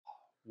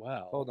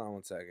Well. Hold on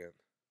 1 second.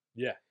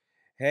 Yeah.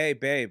 Hey,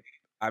 babe.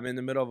 I'm in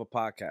the middle of a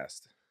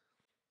podcast.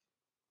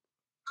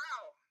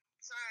 Oh,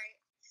 sorry.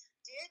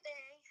 Do your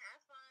thing.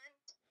 Have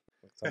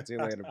fun. Talk to you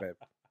later, babe.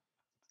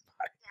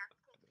 Yeah,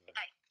 cool.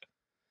 Bye.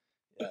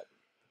 Yep.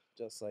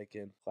 Just like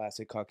in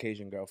classic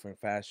Caucasian girlfriend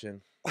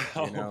fashion.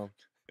 Oh. You know,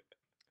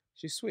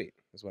 she's sweet,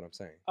 is what I'm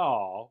saying.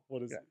 Oh,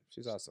 what is Yeah, it?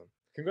 she's awesome.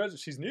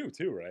 Congratulations. She's new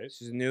too, right?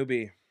 She's a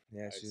newbie.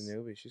 Yeah, Nice. she's a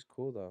newbie. She's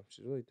cool though.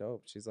 She's really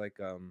dope. She's like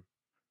girl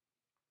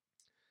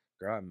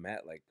I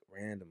met like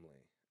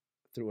randomly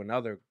through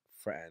another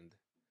friend,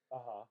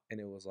 Uh-huh. and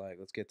it was like,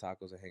 let's get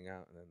tacos and hang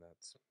out, and then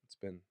it's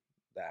been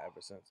that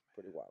ever since.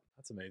 Pretty wild,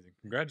 That's amazing.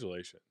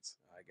 Congratulations.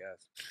 I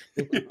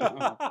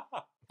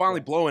guess.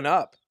 Finally blowing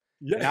up.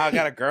 Yeah. Now I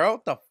got a girl.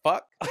 What the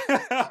fuck?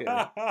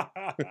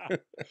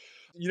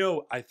 You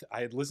know, I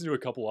had listened to a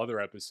couple other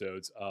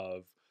episodes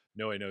of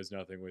Noey Knows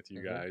Nothing with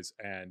you guys,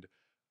 and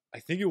I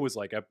think it was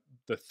like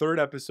the third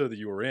episode that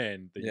you were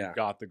in that you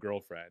got the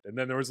girlfriend, and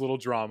then there was a little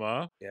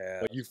drama. Yeah.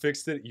 But you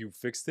fixed it. You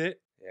fixed it.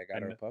 Yeah, I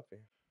got her And- a puppy.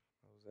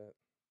 That was it.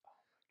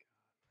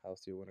 How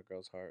else do you win a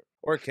girl's heart?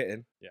 Or a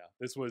kitten. Yeah.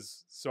 This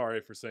was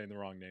sorry for saying the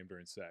wrong name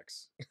during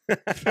sex. You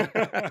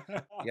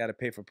got to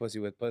pay for pussy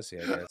with pussy,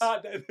 I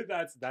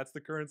guess. That's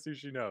the currency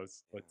she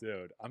knows. But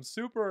dude, I'm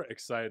super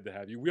excited to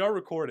have you. We are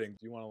recording.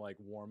 Do you want to like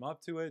warm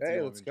up to it? Do you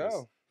Hey, want let's me to just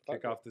go.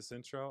 Kick Fuck off this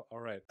intro. All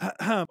right.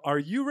 Are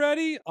you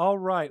ready? All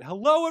right.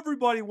 Hello,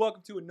 everybody.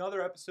 Welcome to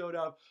another episode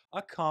of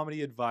A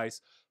Comedy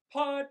Advice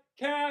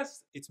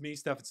Podcast. It's me,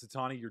 Stefan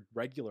Satani, your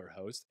regular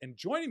host. And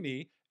joining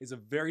me is a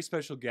very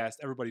special guest.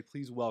 Everybody,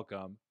 please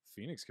welcome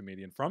Phoenix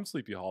comedian from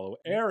Sleepy Hollow,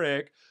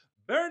 Eric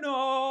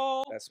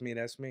Bernal. That's me.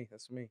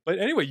 But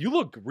anyway, you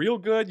look real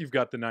good. You've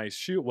got the nice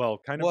shoe. Well,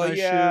 kind of Well, nice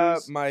yeah,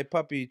 shoes. my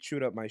puppy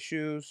chewed up my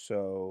shoes,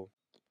 so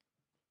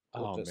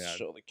we'll Oh, just man.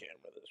 show the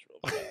camera this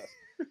real fast.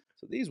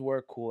 So these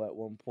were cool at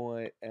one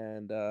point,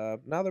 and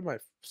now they're my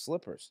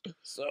slippers.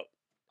 So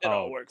it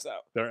all Oh. works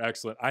out. They're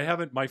excellent.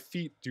 My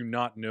feet do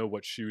not know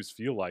what shoes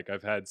feel like.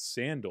 I've had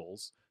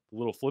sandals, the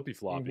little flippy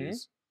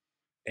floppies,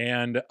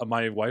 and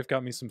my wife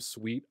got me some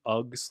sweet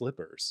UGG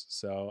slippers.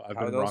 So I've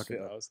How been those rocking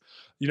feel? those.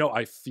 You know,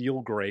 I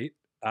feel great.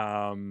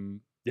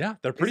 Yeah,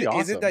 they're pretty is awesome.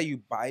 Is it that you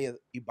buy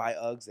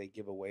Uggs, they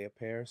give away a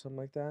pair or something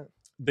like that?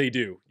 They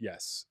do,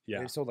 yes.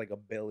 Yeah. They sold like 1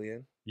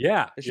 billion.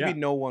 Yeah. There should be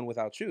no one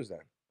without shoes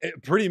then.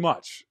 Pretty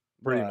much.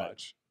 Pretty But-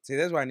 much. See,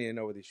 that's why I need to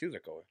know where these shoes are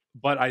going.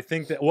 But I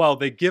think that, well,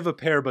 they give a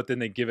pair, but then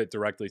they give it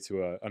directly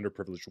to a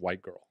underprivileged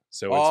white girl.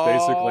 So it's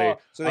basically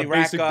so they a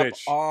rack basic up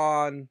bitch.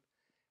 on.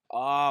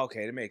 Oh,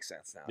 okay, it makes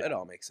sense now. Yeah. It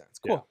all makes sense.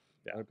 Yeah. Cool.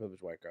 Yeah.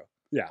 Underprivileged white girl,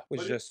 Yeah. which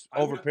But is just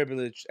I would-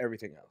 overprivileged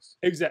everything else.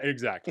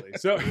 Exactly.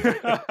 So,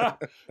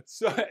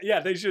 so yeah,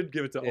 they should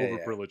give it to Yeah, yeah.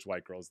 overprivileged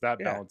white girls. That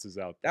Yeah. balances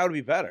out. That would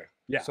be better.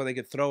 Yeah. So they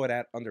could throw it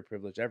at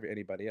underprivileged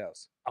anybody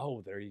else.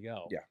 Oh, there you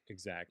go. Yeah.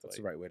 Exactly. That's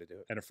the right way to do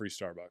it. And a free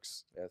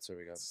Starbucks. Yeah, that's where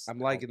we go. It's I'm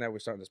how- liking that we're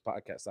starting this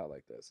podcast out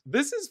like this.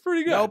 This is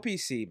pretty good. No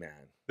PC,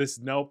 man.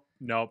 Nope.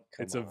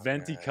 Come It's a on,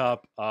 venti man.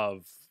 cup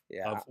of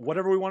Yeah.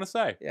 whatever we want to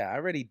say. Yeah, I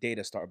already date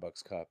a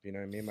Starbucks cup. You know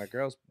what I mean? My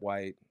girl's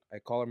white. I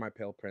call her my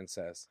pale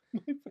princess,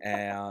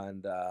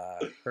 and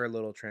her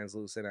little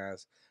translucent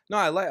ass. No,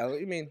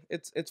 I mean,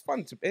 it's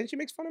fun to, and she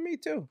makes fun of me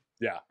too.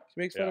 Yeah. She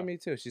makes fun Yeah. of me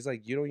too. She's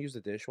like, "You don't use the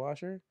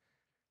dishwasher."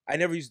 I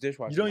never use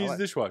dishwasher. You don't in my use life.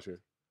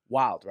 dishwasher.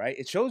 Wild, right?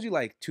 It shows you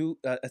like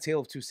a tale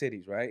of two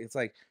cities, right? It's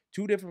like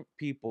two different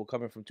people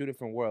coming from two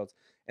different worlds.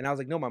 And I was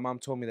like, no, my mom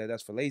told me that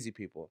that's for lazy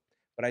people,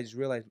 but I just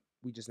realized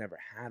we just never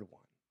had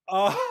one.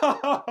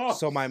 Oh.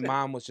 So my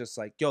mom was just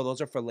like, yo, those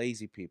are for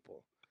lazy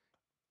people.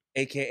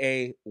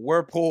 AKA,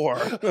 we're poor.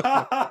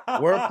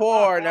 We're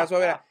poor. And that's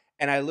why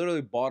and I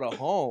literally bought a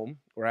home,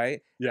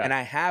 right? Yeah. And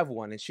I have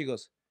one. And she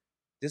goes,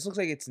 this looks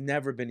like it's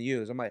never been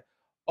used. I'm like,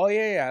 oh,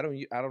 yeah,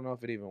 I don't know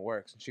if it even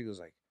works. And she goes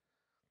like,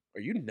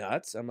 are you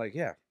nuts? I'm like,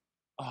 yeah.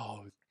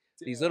 Oh.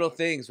 These little dude.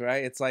 things,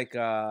 right? It's like,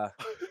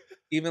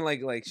 even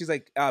like she's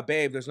like,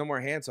 babe, there's no more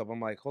hand soap. I'm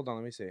like, hold on,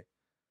 let me see.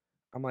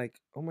 I'm like,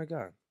 oh my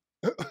God.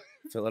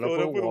 Fill it up,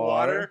 Fill it with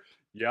water.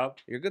 Yep.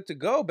 You're good to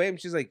go, babe.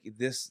 And she's like,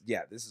 this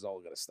is all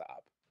gonna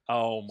stop.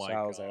 Oh my So god.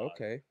 I was like,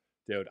 okay.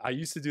 Dude, I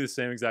used to do the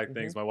same exact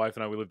things. My wife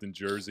and I, we lived in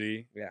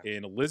Jersey, Yeah.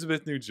 in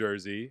Elizabeth, New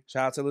Jersey.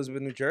 Shout out to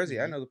Elizabeth, New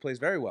Jersey. I know the place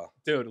very well.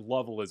 Dude,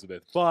 love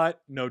Elizabeth,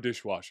 but no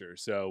dishwasher.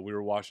 So we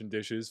were washing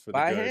dishes for the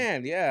By good.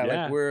 hand, yeah.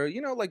 Yeah. Like we're,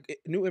 like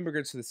new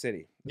immigrants to the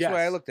city. That's the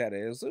way I Yes. looked at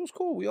it. It was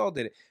cool. We all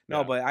did it. No,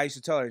 Yeah. but I used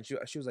to tell her, and she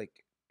was like,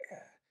 yeah.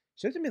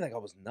 She looked at me like I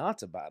was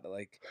nuts about it.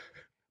 Like,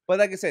 but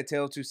like I said,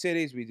 Tale of Two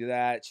Cities, we do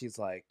that. She's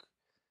like,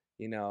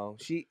 she's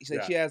like,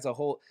 Yeah. she has a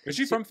whole. Is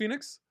she from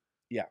Phoenix?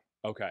 Yeah.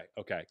 Okay.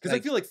 Because I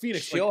Like, feel like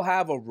Phoenix. She'll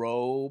have a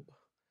robe,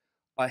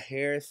 a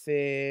hair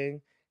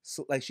thing.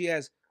 So, like she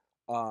has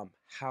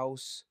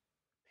house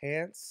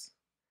pants,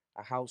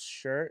 a house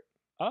shirt,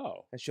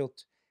 Oh. and she's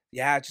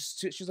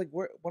like,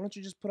 why don't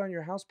you just put on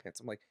your house pants?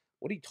 I'm like,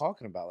 what are you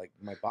talking about? Like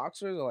my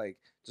boxers or like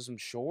just some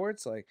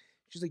shorts? Like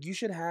she's like, you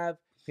should have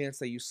pants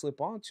that you slip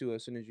onto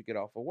as soon as you get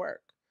off of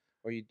work.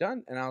 Are you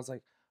done? And I was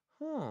like,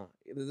 huh.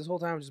 This whole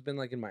time I've just been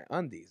like in my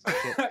undies. And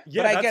shit.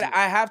 Yeah, but I get that's- it.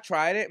 I have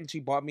tried it, and she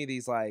bought me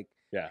these like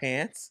Yeah.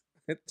 pants.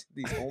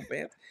 these home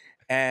pants,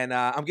 and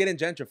I'm getting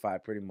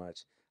gentrified pretty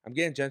much. I'm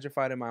getting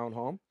gentrified in my own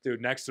home, Dude,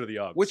 next to the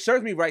Uggs. which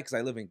serves me right because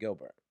I live in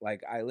Gilbert.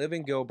 Like I live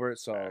in Gilbert,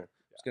 so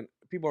fair,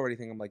 people already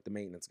think I'm like the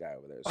maintenance guy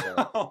over there.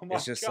 So Oh my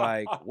it's just God.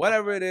 like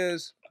whatever it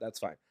is, that's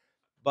fine.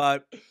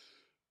 But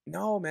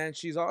no, man,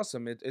 she's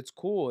awesome. It's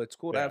cool. It's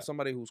cool to Yeah. have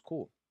somebody who's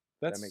cool.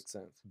 That's That makes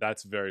sense.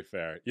 That's very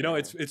fair. You know,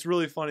 Yeah. it's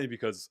really funny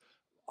because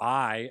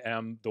I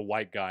am the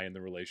white guy in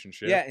the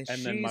relationship. Yeah, and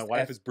then my she's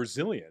wife is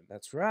Brazilian.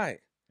 That's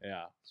right.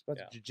 Yeah. It's about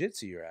Yeah. to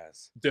jiu-jitsu your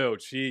ass.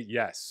 Dude,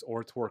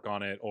 or twerk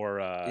on it, or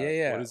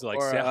Yeah. what is it, like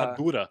Or,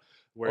 serradura,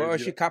 where Or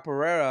you- she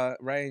capoeira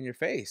right in your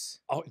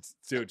face.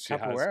 dude, she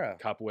Capoeira. has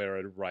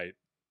capoeira right.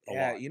 A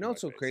Yeah, lot you in know my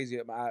what's so face.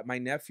 crazy? My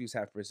nephew's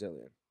half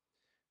Brazilian.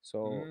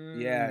 So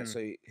yeah, Mm.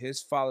 so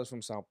his father's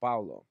from Sao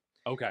Paulo,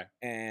 Okay.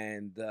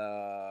 and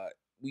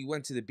we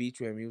went to the beach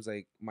with him. He was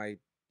like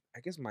I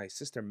guess my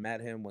sister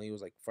met him when he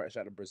was like fresh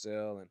out of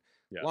Brazil, and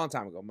Yeah. a long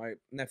time ago. My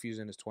nephew's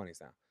in his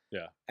 20s now.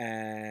 Yeah.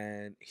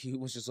 And he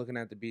was just looking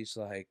at the beach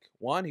like,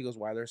 he goes,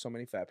 why are there so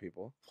many fat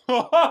people?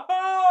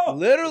 Whoa!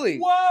 Literally.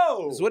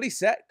 Whoa! That's what he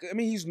said. I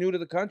mean, he's new to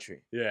the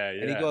country. Yeah,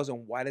 yeah. And he goes,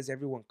 and why does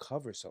everyone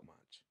cover so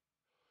much?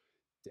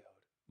 Dude,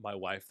 my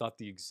wife thought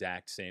the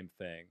exact same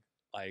thing.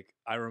 Like,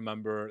 I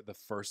remember the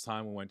first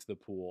time we went to the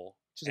pool.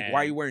 She's like,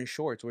 why are you and- wearing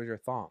shorts? Where's your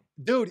thong?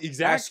 Dude,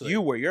 exactly. Ask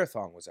you where your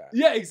thong was at.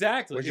 Yeah,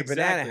 exactly. Where's your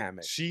banana exactly.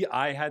 hammock?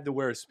 I had to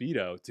wear a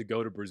Speedo to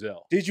go to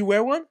Brazil. Did you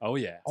wear one? Oh,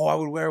 yeah. Oh, I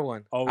would wear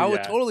one. Oh, I would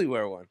yeah. totally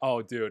wear one.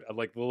 Oh, dude,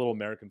 like the little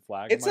American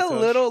flag. on It's my a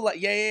tush. little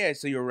like yeah.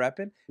 So you're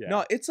repping. Yeah.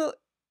 No,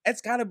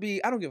 it's gotta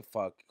be. I don't give a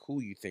fuck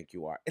who you think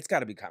you are. It's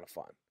gotta be kind of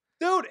fun.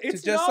 Dude,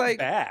 it's just, not like,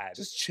 bad.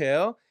 Just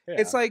chill. Yeah.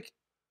 It's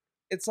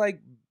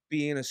like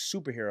being a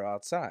superhero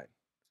outside.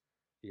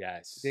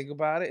 Yes. Think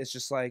about it. It's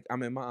just like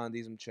I'm in my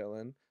undies. I'm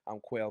chilling. I'm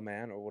Quail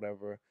Man or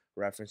whatever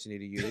reference you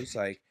need to use.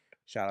 Like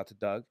shout out to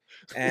Doug.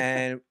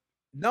 And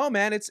no,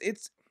 man, it's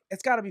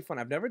gotta be fun.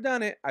 I've never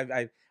done it.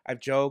 I've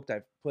joked.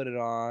 I've put it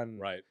on.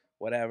 Right.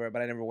 Whatever,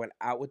 but I never went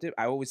out with it.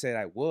 I always said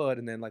I would,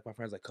 and then like my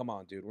friends like, come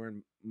on, dude, we're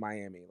in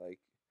Miami, like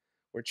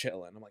we're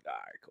chilling. I'm like, all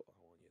right, cool, I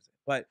won't use it.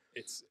 But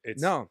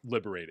It's No.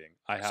 liberating.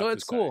 I have so to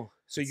it's say. cool.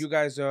 So It's- you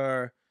guys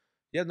are,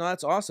 yeah, no,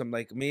 that's awesome.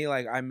 Like me,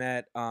 like I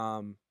met,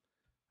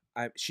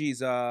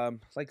 she's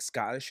like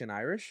Scottish and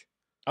Irish.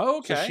 Oh,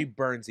 okay. So she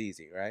burns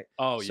easy, right?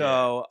 oh, yeah.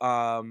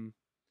 So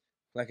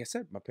like I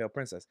said, my pale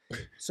princess.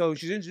 So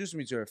she's introduced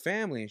me to her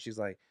family, and she's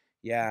like,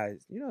 yeah,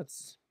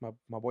 it's my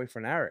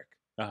boyfriend Eric.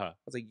 Uh-huh. I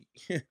was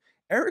like,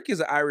 Eric is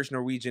an Irish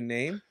Norwegian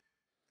name.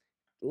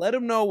 Let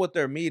them know what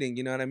they're meeting.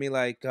 You know what I mean?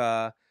 Like,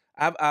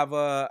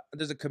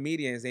 there's a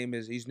comedian.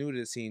 He's new to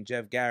the scene,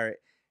 Jeff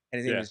Garrett, and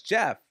his name Yeah. is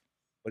Jeff,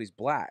 but he's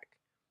black.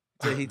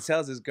 So he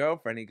tells his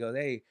girlfriend, he goes,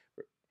 hey,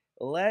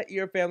 let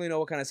your family know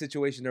what kind of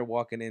situation they're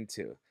walking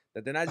into.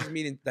 That they're not just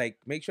meeting, like,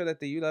 make sure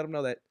that you let them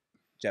know that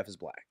Jeff is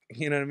black.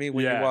 You know what I mean?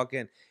 When Yeah. you walk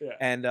in. Yeah.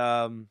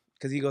 And,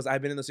 because he goes,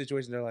 I've been in those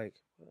situations, they're like,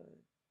 what?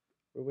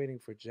 We're waiting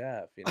for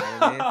Jeff. You know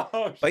what I mean?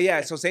 Oh, But yeah,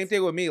 shit. so same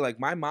thing with me. Like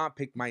my mom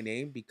picked my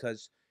name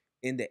because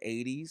in the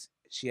 80s,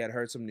 she had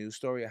heard some news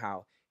story of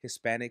how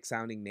Hispanic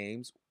sounding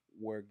names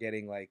were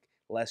getting like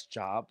less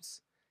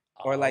jobs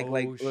or like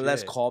Oh,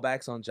 less shit.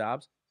 callbacks on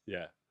jobs.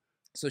 Yeah.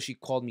 So she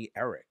called me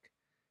Eric.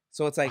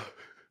 So it's like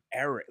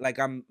Eric. Like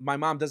my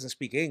mom doesn't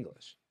speak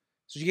English.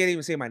 So she can't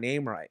even say my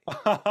name right.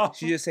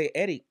 She just say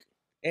Eric.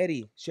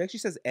 Eddie. She actually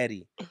says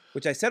Eddie,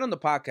 which I said on the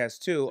podcast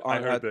too. I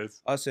On heard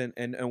this. us and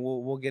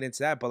we'll get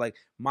into that. But like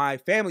my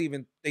family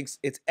even thinks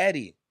it's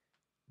Eddie,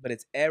 but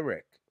it's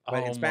Eric.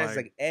 But Oh in Spanish, it's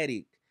my- like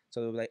Eddie. So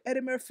they'll be like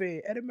Eddie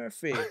Murphy, Eddie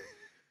Murphy.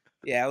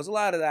 Yeah, it was a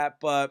lot of that.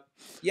 But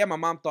yeah, my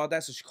mom thought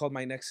that, so she called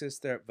my next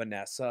sister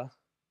Vanessa.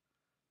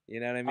 You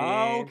know what I mean?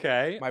 Oh,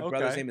 okay. My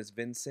brother's okay. name is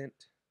Vincent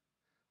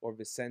or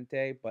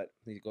Vicente, but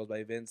he goes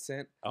by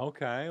Vincent.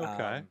 Okay.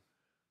 Okay.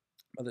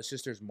 Other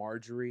sister's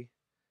Marjorie.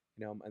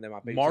 You know, and then my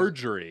baby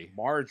Marjorie.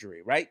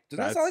 Marjorie, right? Does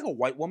that sound like a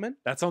white woman?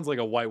 That sounds like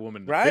a white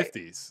woman in the Right?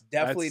 50s.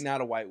 Definitely That's-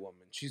 not a white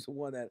woman. She's the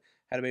one that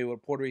had a baby with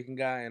a Puerto Rican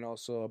guy and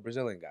also a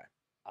Brazilian guy.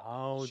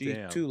 Oh, She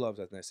damn. too loves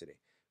ethnicity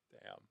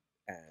Damn.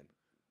 and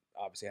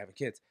obviously having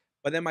kids.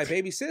 But then my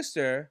baby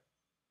sister,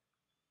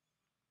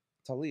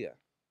 Talia,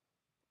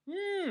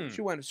 Hmm.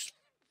 she went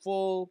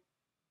full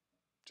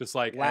Just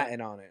like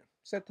Latin on it.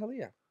 Said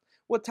Talia.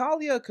 Well,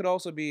 Talia could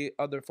also be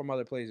from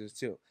other places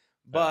too.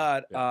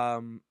 But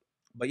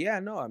but yeah,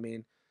 no, I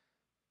mean,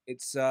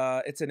 it's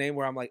a name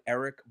where I'm like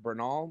Eric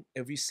Bernal.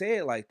 If you say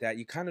it like that,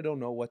 you kind of don't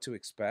know what to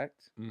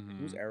expect.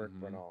 Who's Eric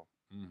Bernal?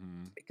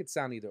 Mm-hmm. It could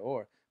sound either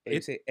or. But if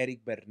you say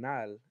Eric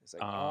Bernal, it's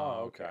like,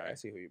 Oh, okay, okay. I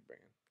see who you're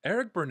bringing.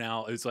 Eric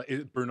Bernal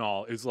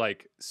is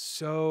like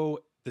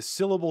so. The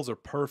syllables are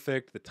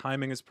perfect. The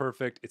timing is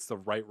perfect. It's the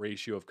right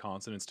ratio of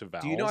consonants to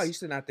vowels. Do you know I used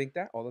to not think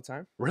that all the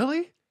time? Really?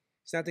 I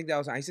used to not think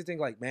that I used to think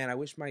like, man, I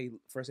wish my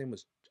first name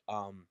was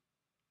I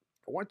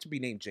want to be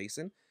named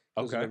Jason.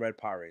 Because of Okay. the Red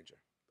Power Ranger.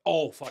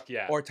 Oh fuck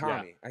yeah. Or Yeah.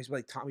 Tommy. I used to be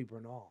like Tommy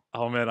Bernal.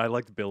 Oh man, I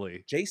liked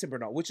Billy. Jason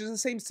Bernal, which is the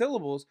same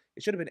syllables.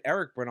 It should have been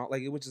Eric Bernal,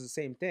 like which is the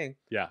same thing.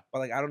 Yeah. But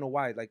like I don't know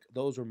why. Like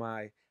those were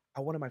I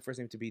wanted my first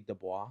name to be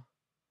Dubois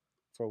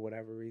for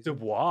whatever reason.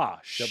 Dubois.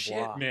 Shit,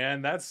 Dubois.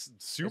 man. That's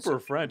super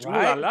French. Ooh la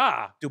right?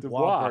 la.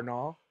 Dubois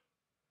Bernal.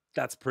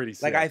 That's pretty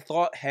sick. Like, I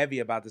thought heavy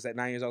about this at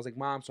 9 years. I was like,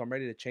 Mom, so I'm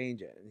ready to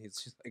change it. And he's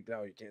just like,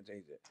 no, you can't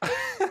change it.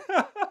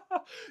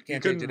 You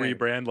Can't couldn't change your name.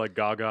 rebrand like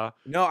Gaga.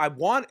 No, I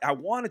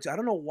wanted to. I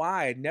don't know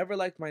why. I never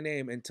liked my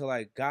name until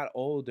I got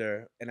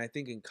older. And I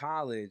think in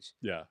college,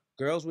 Yeah.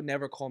 girls would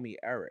never call me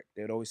Eric.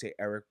 They would always say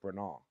Eric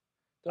Bernal.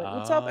 They're like,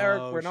 what's up,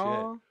 Eric Oh,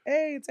 Bernal?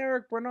 Hey, it's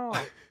Eric Bernal.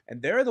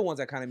 And they're the ones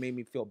that kind of made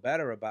me feel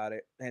better about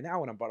it. And now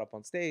when I'm brought up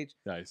on stage,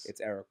 Nice. it's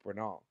Eric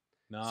Bernal.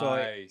 Nice. So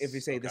if you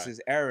say this Okay.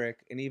 is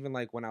Eric, and even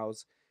like when I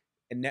was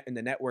in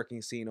the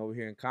networking scene over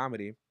here in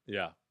comedy,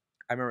 Yeah.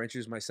 I remember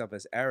introducing myself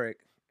as Eric,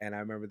 and I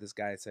remember this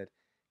guy said,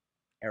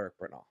 Eric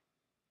Bernal.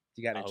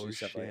 You got to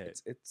introduce yourself. Like,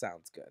 it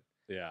sounds good.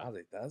 Yeah. I was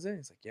like, does it?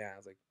 He's like, yeah. I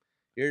was like,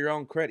 you're your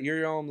own critic. You're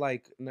your own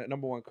like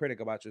number one critic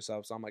about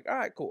yourself. So I'm like, all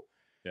right, cool.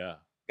 Yeah.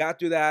 Got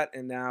through that,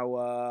 and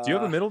now. Do you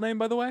have a middle name,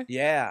 by the way?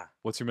 Yeah.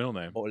 What's your middle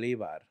name?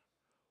 Bolivar.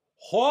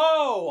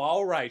 Whoa!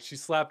 All right, she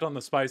slapped on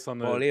the spice on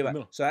the Bolivar.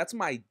 middle. So that's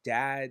my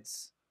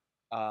dad's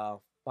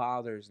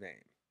father's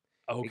name.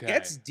 Okay. It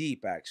gets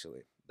deep,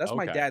 actually. That's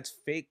my Okay. dad's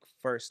fake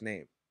first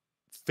name.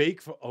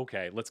 Fake.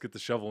 Okay, let's get the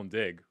shovel and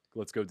dig.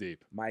 Let's go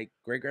deep. My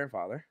great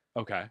grandfather,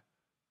 Okay.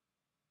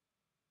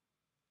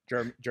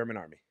 German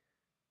army.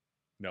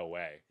 No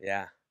way.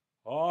 Yeah,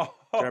 Oh.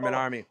 German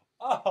army.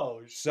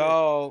 Oh shit.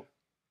 So,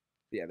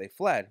 yeah, they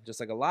fled, just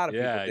like a lot of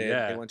people Yeah, did.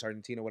 yeah. They went to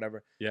Argentina,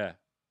 whatever. Yeah.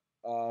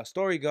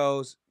 Story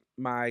goes,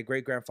 my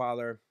great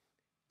grandfather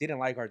didn't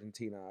like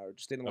Argentina or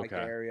just didn't like the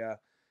Okay. area.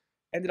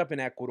 Ended up in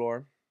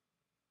Ecuador.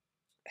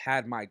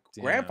 Had my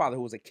Damn. grandfather,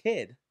 who was a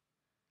kid,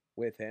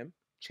 with him,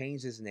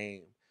 changed his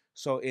name.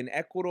 So in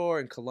Ecuador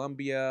and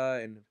Colombia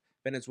and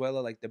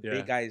Venezuela, like the Yeah.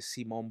 big guy is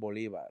Simon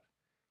Bolivar.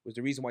 Was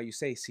the reason why you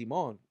say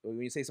Simon. When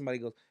you say somebody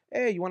goes,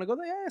 hey, you want to go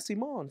there? Yeah,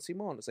 Simon.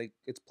 It's like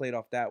it's played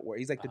off that word.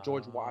 He's like the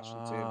George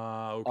Washington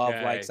of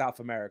like South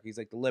America. He's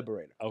like the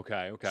liberator.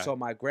 Okay. Okay. So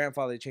my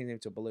grandfather changed his name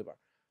to Bolivar.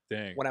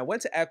 Dang. When I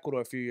went to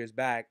Ecuador a few years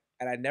back,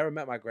 and I never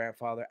met my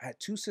grandfather, I had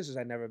two sisters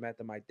I never met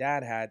that my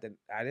dad had that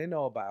I didn't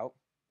know about.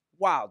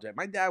 Wow, dude.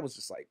 My dad was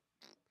just like,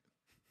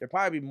 there'd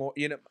probably be more,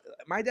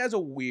 my dad's a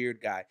weird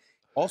guy.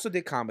 Also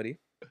did comedy.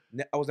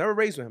 I was never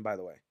raised with him, by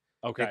the way.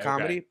 Okay. Did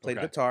comedy, okay, played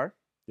okay. guitar,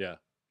 Yeah.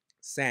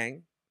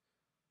 sang,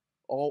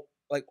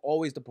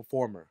 always the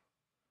performer.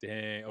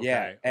 Dang. Okay.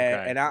 Yeah,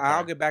 and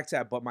I'll okay. get back to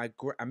that. But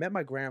I met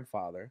my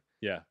grandfather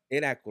Yeah.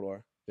 in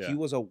Ecuador. Yeah. He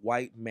was a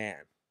white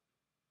man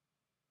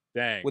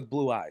Dang. with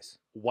blue eyes.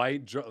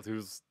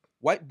 Who's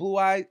White blue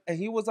eyes, and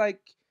he was probably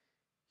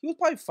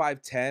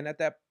 5'10" at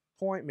that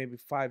point, maybe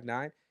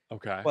 5'9".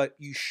 okay. But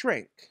you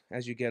shrink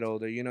as you get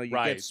older. You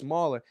Right. get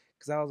smaller.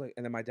 Because I was like,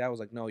 and then my dad was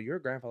like, no, your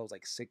grandfather was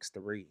like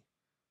 6'3"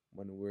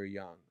 when we were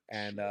young.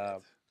 And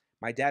Shit.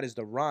 my dad is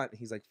the runt.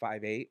 He's like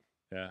 5'8".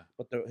 Yeah.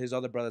 But his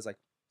other brother's like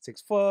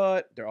 6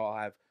 foot. They all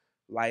have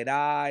light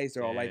eyes.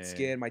 They're all light Dang.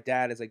 skin. My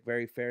dad is like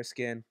very fair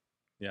skin.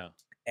 Yeah.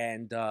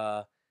 And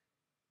the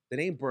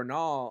name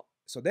Bernal.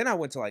 So then I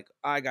went to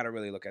I got to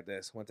really look at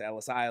this. Went to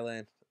Ellis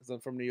Island. So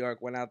I'm from New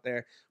York. Went out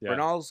there.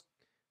 Yeah.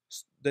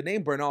 The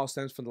name Bernal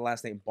stems from the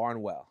last name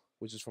Barnwell,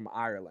 which is from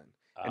Ireland.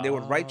 And they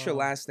would write your Oh.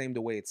 last name the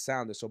way it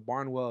sounded. So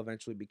Barnwell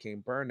eventually became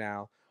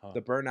Bernal. Huh.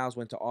 The Bernals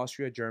went to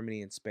Austria,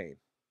 Germany, and Spain.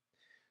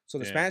 So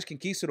the Damn. Spanish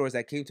conquistadors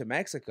that came to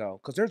Mexico,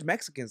 because there's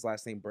Mexicans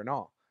last name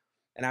Bernal.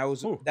 And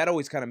Ooh. that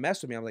always kind of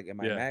messed with me. I'm like, am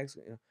I Yeah.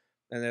 Mexican?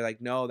 And they're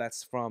like, no,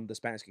 that's from the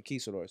Spanish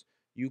conquistadors.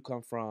 You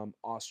come from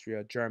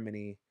Austria,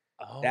 Germany,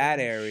 that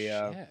Oh,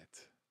 area.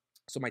 Shit.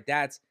 So my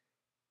dad's,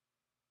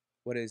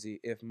 what is he?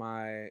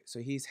 So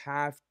he's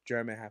half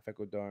German, half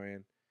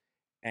Ecuadorian.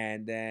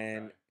 And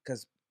then, Okay.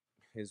 because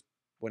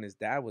when his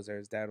dad was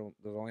there, there was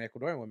only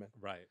Ecuadorian women.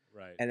 Right.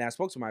 Right. And I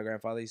spoke to my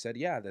grandfather. He said,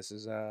 yeah, this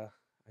is,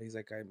 he's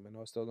like, I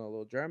still know a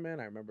little German.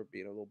 I remember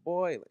being a little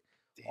boy.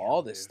 Like,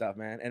 all this dude. stuff,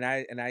 man. And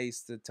I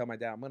used to tell my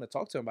dad, I'm going to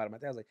talk to him about it. My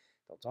dad's like,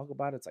 don't talk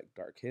about it. It's like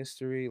dark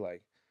history.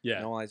 Like, Yeah.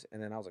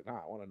 and then I was like,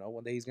 nah, I want to know.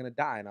 One day he's going to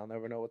die and I'll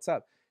never know what's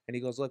up. And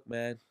he goes, look,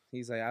 man,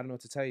 he's like, I don't know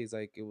what to tell you. He's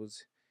like, it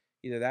was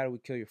either that or we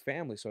kill your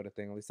family sort of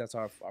thing. At least that's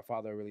how our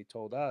father really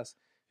told us.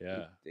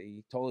 Yeah.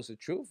 He told us the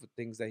truth of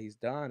things that he's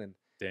done. And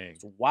Dang.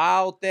 it's a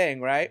wild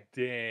thing, right?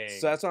 Dang.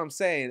 So that's what I'm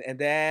saying. And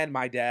then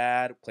my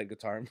dad played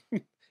guitar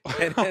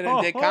and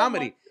did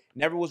comedy.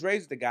 Never was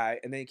raised with the guy.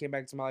 And then he came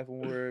back to my life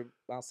when we were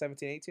about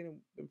 17, 18 and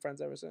been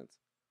friends ever since.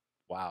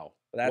 Wow.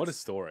 But What a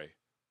story.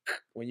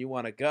 When you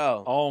want to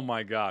go. Oh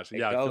my gosh. it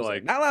Yeah. I goes feel there.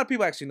 like Not a lot of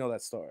people actually know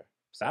that story.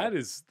 So that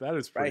is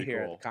pretty right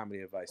here cool. at the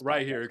Comedy Advice.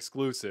 Right here, Podcast.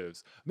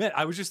 exclusives. Man,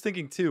 I was just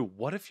thinking too,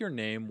 what if your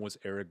name was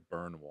Eric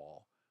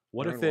Bernwall?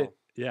 What if it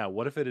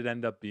had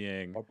ended up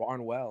being Or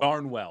Barnwell.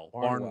 Barnwell?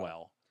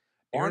 Barnwell.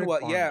 Eric Barnwell,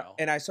 yeah. Barnwell.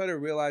 And I started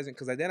realizing,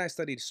 because then I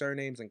studied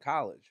surnames in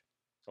college.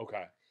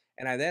 Okay.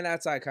 And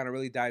that's how I kind of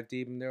really dived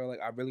deep. And they were like,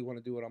 I really want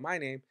to do it on my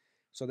name.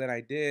 So then I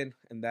did.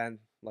 And then,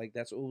 it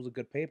was a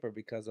good paper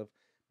because of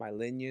my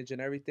lineage and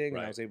everything, and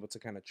I Right. was able to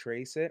kind of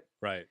trace it.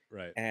 Right.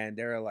 And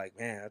they're like,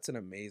 man, that's an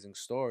amazing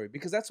story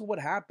because that's what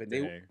happened.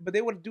 Dang. But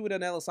they would do it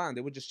on Ellis Island.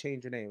 They would just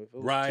change your name. If it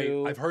was Right.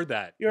 two, I've heard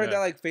that. you heard Yeah. that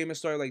like famous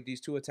story, like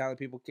these two Italian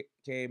people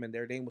came and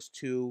their name was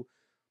two.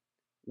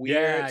 Weird,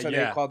 Yeah, so they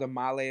yeah. called them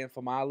Male and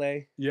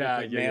Famale. Yeah,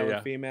 like yeah, male yeah.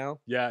 and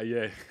female. Yeah.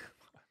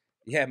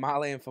 Yeah,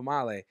 Male and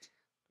Famale.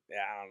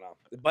 Yeah, I don't know,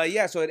 but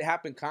yeah, so it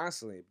happened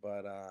constantly.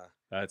 But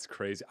That's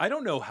crazy. I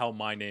don't know how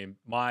my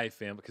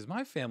family, because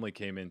my family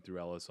came in through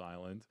Ellis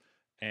Island,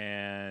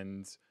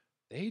 and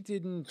they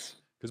didn't,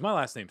 because my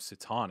last name's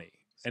Sitani,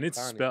 and it's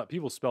Sitani.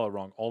 people spell it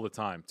wrong all the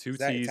time. Two Is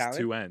that T's, Italian?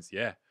 two N's.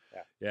 Yeah.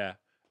 Yeah.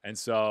 And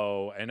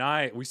so,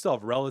 we still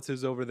have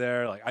relatives over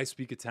there. Like I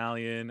speak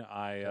Italian.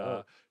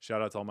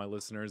 Shout out to all my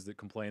listeners that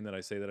complain that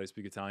I say that I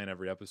speak Italian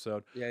every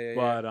episode. yeah.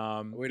 But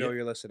We know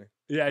you're listening.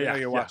 yeah, We yeah, know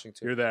you're watching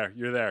too.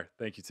 You're there.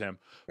 Thank you, Tim.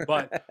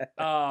 But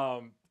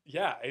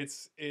yeah,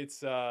 it's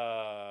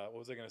what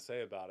was I gonna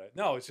say about it?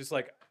 No, it's just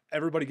like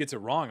everybody gets it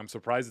wrong. I'm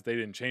surprised that they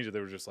didn't change it.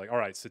 They were just like, all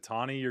right,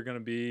 Sitani, you're gonna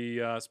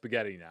be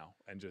spaghetti now,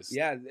 and just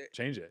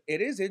change it.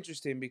 It is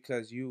interesting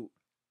because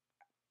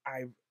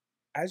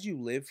as you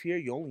live here,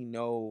 you only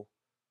know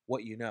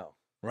what you know.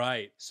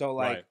 Right. So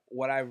like Right.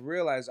 what I've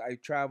realized, I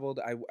traveled,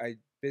 I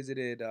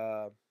visited,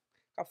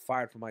 got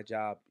fired from my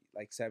job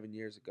like 7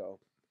 years ago.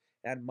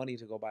 I had money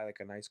to go buy like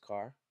a nice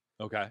car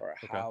Okay. or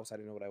a house. I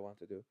didn't know what I wanted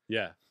to do.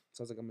 Yeah.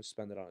 So I was like, I'm gonna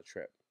spend it on a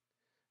trip.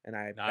 And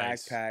I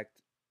Nice. backpacked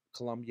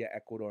Colombia,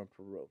 Ecuador, and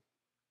Peru.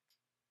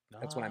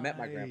 That's when I met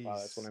my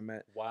grandfather. That's when I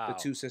met the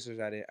two sisters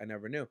I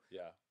never knew.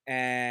 Yeah.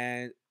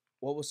 And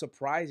what was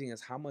surprising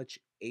is how much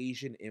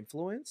Asian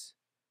influence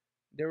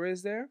there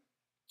is there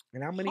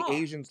and how many Huh.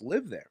 Asians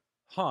live there.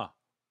 Huh.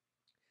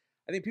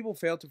 I think people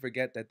fail to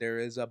forget that there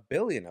is 1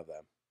 billion of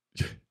them.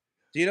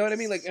 Do you know what I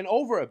mean? Like, and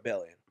over 1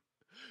 billion.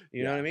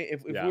 You know what I mean?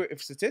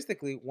 If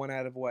statistically 1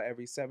 out of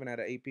every 7 out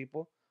of 8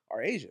 people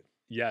are Asian.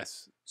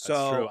 Yes. That's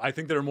So true. I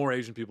think there are more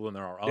Asian people than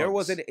there are. there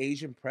was Uggs. an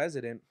Asian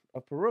president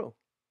of Peru.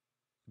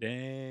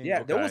 Dang.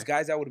 Yeah, there was okay.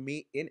 guys I would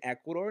meet in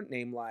Ecuador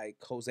named like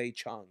Jose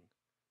Chung.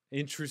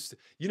 Interesting.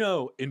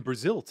 In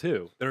Brazil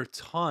too, there are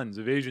tons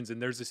of Asians,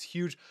 and there's this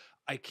huge.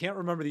 I can't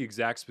remember the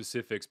exact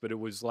specifics, but it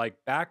was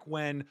like back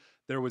when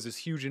there was this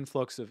huge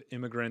influx of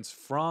immigrants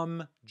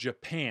from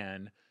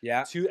Japan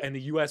Yeah. and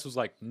the U.S. was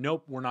like,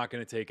 nope, we're not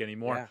going to take any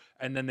more. Yeah.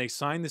 And then they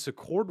signed this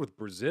accord with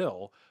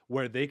Brazil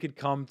where they could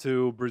come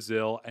to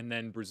Brazil, and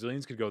then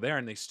Brazilians could go there,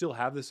 and they still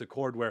have this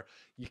accord where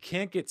you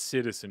can't get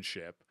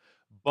citizenship,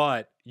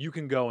 but you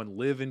can go and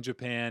live in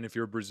Japan if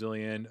you're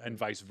Brazilian, and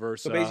vice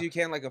versa. So basically, you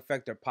can't like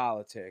affect their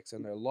politics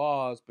and their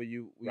laws, but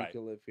you Right.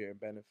 can live here and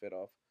benefit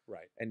off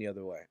Right. any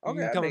other way. You Okay,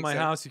 can that come to makes my sense.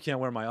 house. You can't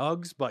wear my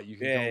Uggs, but you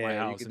can come to my you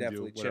house can and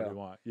do definitely whatever chill. you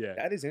want. Yeah.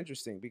 That is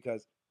interesting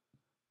because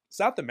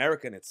South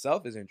America in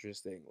itself is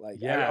interesting. Like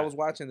Yeah. I was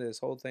watching this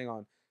whole thing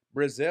on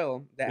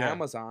Brazil, the Yeah.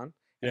 Amazon,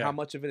 and Yeah. how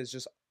much of it is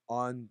just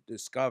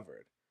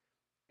undiscovered.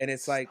 And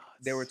it's like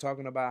they were nuts.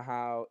 talking about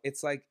how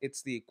it's like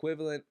it's the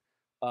equivalent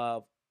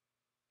of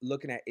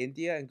looking at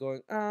India and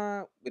going,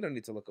 we don't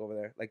need to look over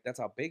there. Like that's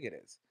how big it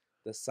is.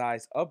 The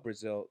size of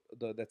Brazil,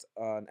 that's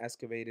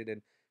excavated,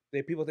 and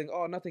people think,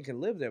 oh, nothing can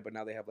live there, but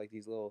now they have like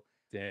these little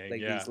Dang. like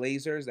yeah. these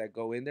lasers that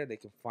go in there. They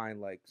can find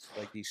like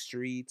these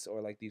streets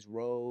or like these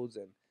roads,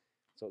 and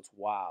so it's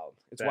wild.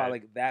 It's wild.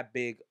 Like that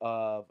big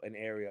of an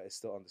area is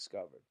still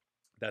undiscovered.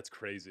 That's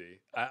crazy.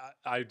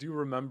 I do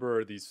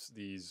remember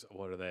these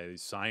what are they?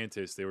 These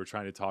scientists. They were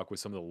trying to talk with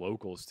some of the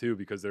locals too,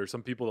 because there are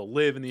some people that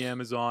live in the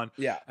Amazon.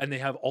 Yeah. And they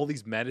have all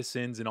these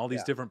medicines and all these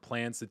Yeah. different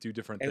plants that do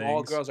different And things.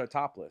 all girls are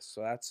topless,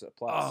 so that's a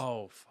plus.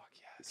 Oh fuck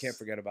yes. Can't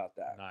forget about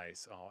that.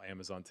 Nice. Oh,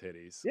 Amazon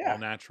titties. Yeah. All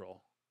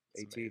natural.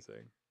 It's AT.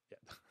 amazing. Yeah.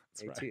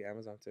 That's AT, right.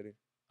 Amazon titty.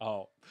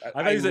 Oh, I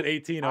thought you said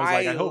 18. I was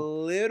like, I hope.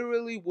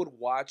 literally would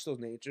watch those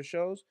nature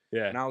shows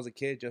Yeah. when I was a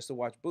kid just to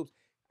watch boobs.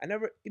 I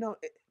never,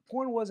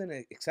 porn wasn't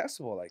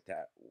accessible like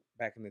that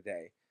back in the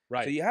day.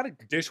 Right. So you had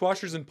to.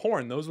 Dishwashers and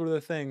porn. Those were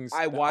the things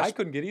I that I watched-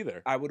 couldn't get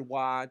either. I would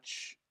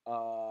watch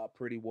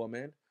Pretty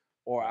Woman,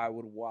 or I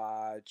would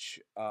watch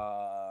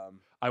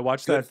I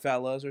watched that.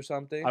 Goodfellas or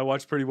something. I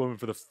watched Pretty Woman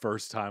for the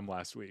first time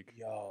last week.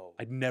 Yo,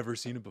 I'd never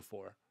seen it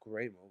before.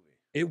 great movie.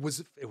 It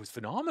was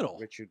phenomenal.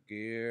 Richard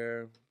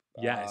Gere.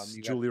 Yes,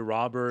 you got Julia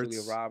Roberts.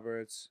 Julia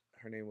Roberts.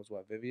 Her name was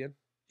what? Vivian.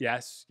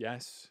 Yes.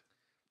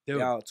 Dude,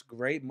 Yeah, it's a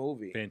great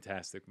movie.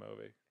 fantastic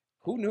movie.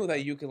 Who Oh my knew that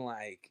God. you can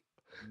like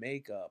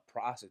make a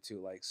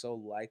prostitute like so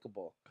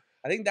likable?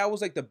 I think that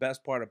was like the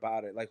best part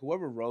about it. Like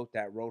whoever wrote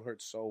her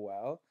so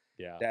well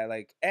Yeah. that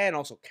like, and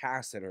also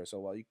casted her so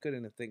well. You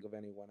couldn't think of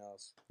anyone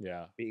else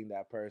Yeah. being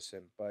that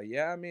person. But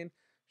yeah, I mean,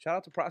 shout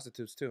out to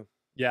prostitutes too.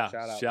 Yeah.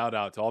 Shout Shout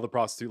out. out to all the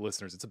prostitute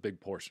listeners. It's a big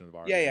portion of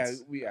our Yeah.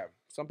 audience.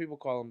 Some people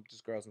call them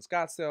just girls in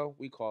Scottsdale.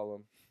 We call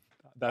them.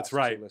 That's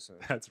right.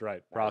 Listeners. That's right.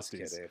 Nah, just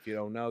Prosties. kidding. If you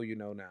don't know, you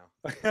know now.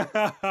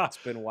 It's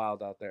been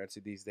wild out there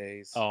these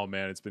days. Oh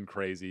man, it's been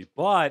crazy.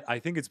 But I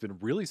think it's been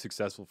really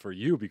successsul for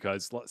you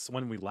because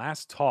when we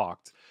last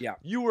talked, Yeah.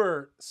 you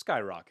were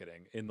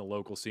skyrocketing in the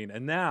local scene.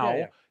 And now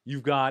Yeah.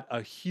 you've got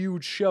a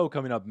huge show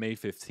coming up May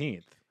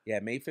 15th. Yeah,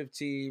 May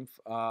 15th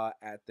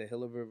at the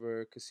Hill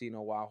River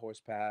Casino, Wild Horse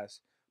Pass,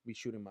 be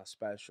shooting my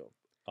special.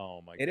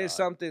 Oh my It is god.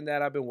 something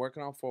that I've been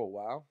working on for a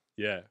while,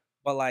 Yeah.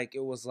 but like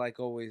it was like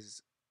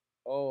always,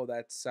 oh,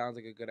 that sounds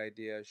like a good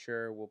idea.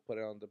 Sure, we'll put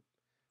it on the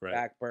Right.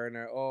 back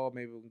burner. Oh,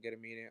 maybe we can get a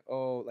meeting.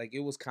 Oh, like it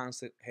was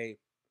constant. Hey, it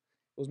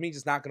was me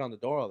just knocking on the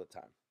door all the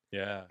time.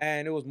 Yeah.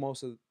 And it was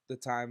most of the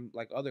time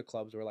like other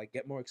clubs were like,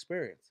 get more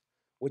experience,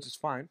 which is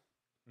fine.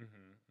 Mm-hmm.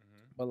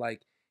 Mm-hmm. But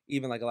like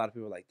even like a lot of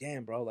people are like,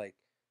 damn, bro, like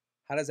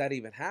how does that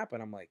even happen?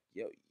 I'm like,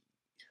 yo,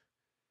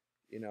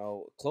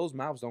 closed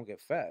mouths don't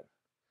get fed.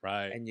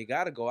 Right. And you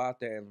got to go out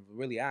there and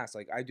really ask.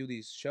 Like I do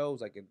these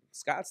shows like in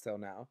Scottsdale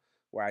now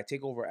where I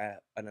take over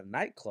at a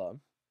nightclub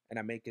and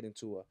I make it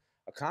into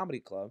a comedy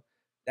club.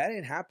 That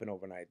didn't happen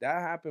overnight.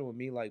 That happened with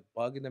me like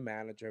bugging the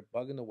manager,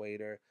 bugging the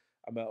waiter,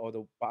 or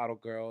the bottle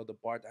girl, the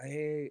bar.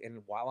 Hey,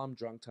 and while I'm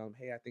drunk, tell them,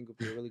 hey, I think it would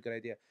be a really good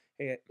idea.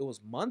 Hey, it was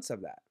months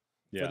of that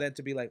for Yeah. them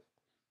to be like,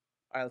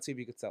 all right, let's see if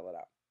you could sell it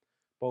out.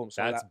 Boom,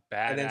 sold That's out,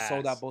 badass. and then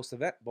sold out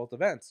both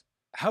events.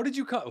 How did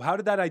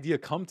that idea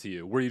come to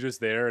you? Were you just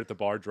there at the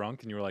bar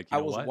drunk and you were like, you I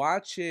know was what?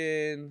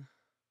 watching.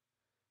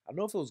 I don't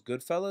know if it was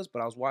Goodfellas,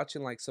 but I was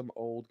watching like some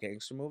old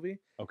gangster movie.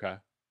 Okay.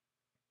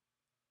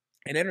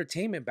 And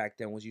entertainment back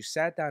then was you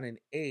sat down and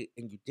ate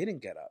and you didn't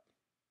get up.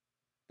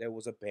 There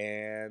was a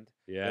band.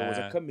 Yeah. There was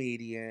a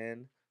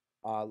comedian,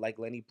 like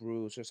Lenny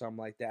Bruce or something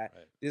like that.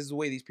 Right. This is the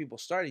way these people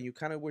started. You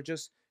kind of were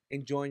just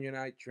enjoying your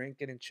night,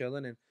 drinking and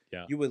chilling, and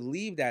Yeah. you would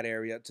leave that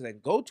area to then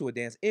go to a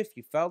dance if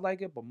you felt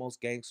like it. But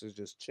most gangsters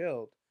just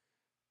chilled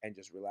and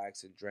just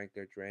relaxed and drank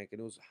their drink,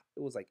 and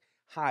it was like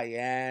high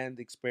end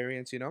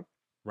experience,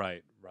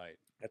 Right. Right.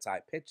 That's how I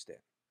pitched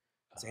it.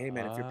 I say, hey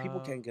man, if your people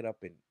can't get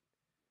up and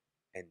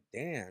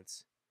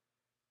dance,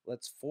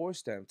 let's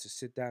force them to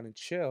sit down and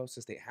chill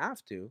since they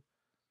have to,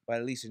 but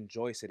at least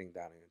enjoy sitting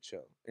down and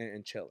chill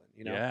and chilling,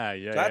 Yeah.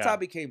 Yeah. So that's how yeah. it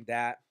became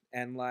that.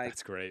 And like,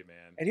 That's great,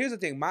 man. and here's the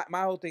thing, my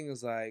whole thing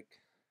is like,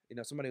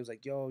 somebody was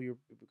like, yo, you're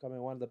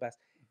becoming one of the best.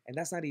 And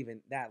that's not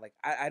even that. Like,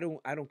 I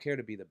don't care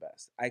to be the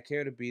best. I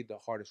care to be the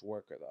hardest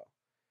worker though.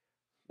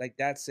 Like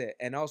that's it.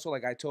 And also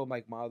like I told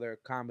like my other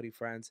comedy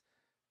friends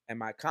and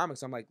my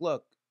comics, I'm like,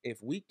 look,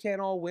 if we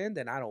can't all win,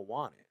 then I don't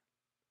want it.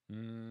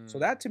 So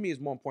that to me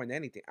is more important than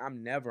anything.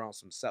 I'm never on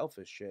some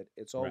selfish shit.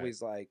 It's Right.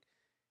 always like,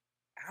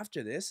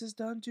 after this is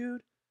done,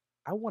 dude,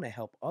 I want to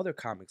help other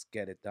comics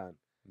get it done.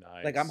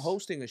 Nice. Like I'm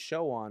hosting a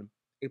show on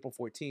April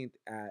 14th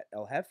at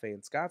El Jefe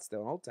in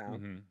Scottsdale, in Old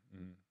Town,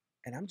 Mm-hmm.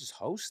 and I'm just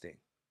hosting.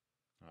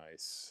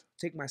 Nice.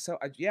 Take myself,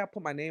 I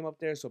put my name up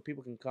there so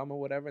people can come or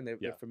whatever, and they're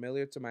Yeah.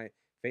 familiar to my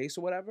face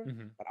or whatever.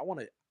 Mm-hmm. But I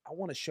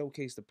want to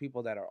showcase the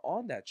people that are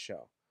on that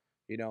show.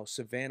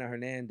 Savannah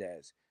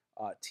Hernandez,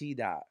 T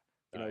Dot,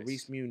 Nice.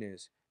 Reese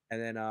Muniz, and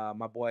then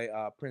my boy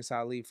Prince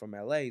Ali from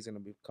LA is gonna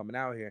be coming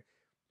out here.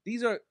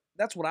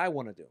 That's what I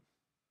want to do.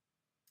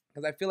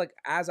 Because I feel like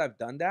as I've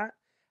done that,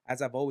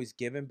 as I've always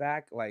given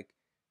back, like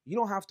you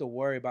don't have to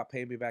worry about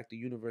paying me back. The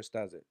universe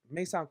does it. It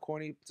may sound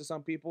corny to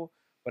some people,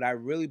 but I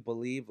really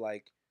believe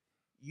like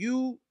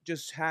you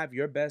just have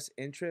your best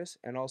interest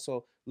and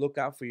also look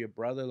out for your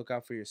brother, look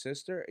out for your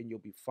sister, and you'll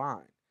be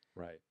fine.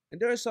 Right. And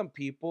there are some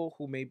people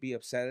who may be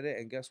upset at it,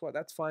 and guess what?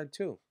 That's fine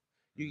too.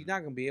 You're not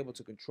gonna be able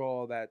to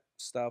control that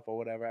stuff or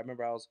whatever. I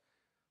remember I was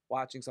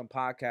watching some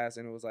podcast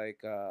and it was like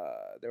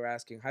they were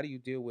asking, how do you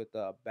deal with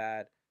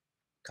bad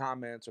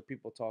comments or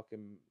people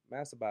talking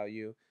mess about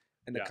you?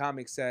 And the Yeah.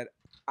 comic said,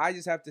 I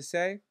just have to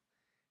say,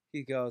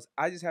 he goes,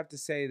 I just have to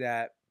say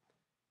that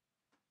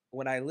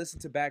when I listen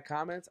to bad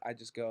comments, I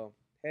just go,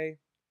 hey,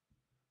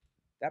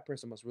 that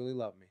person must really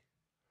love me.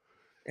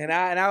 And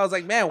I was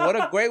like, man, what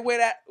a great way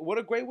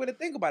to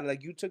think about it.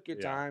 Like you took your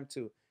Yeah. time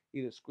to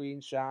either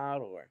screenshot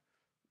or,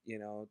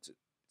 to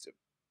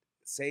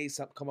say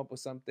something, come up with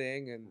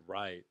something, and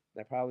Right.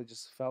 that probably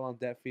just fell on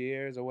deaf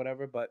ears or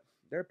whatever. But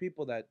there are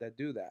people that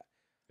do that.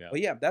 Yeah.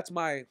 But yeah, that's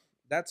my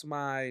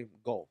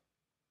goal.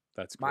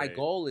 That's My great.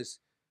 goal is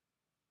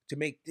to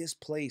make this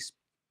place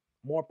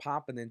more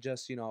popping than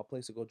just a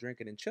place to go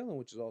drinking and chilling,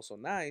 which is also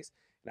nice.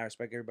 And I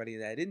respect everybody in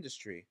that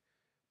industry.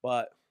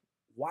 But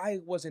why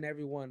wasn't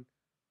everyone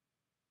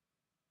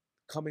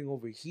coming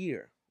over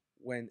here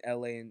when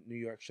LA and New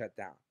York shut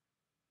down?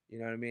 You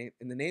know what I mean?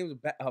 In the name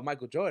of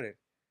Michael Jordan,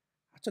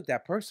 I took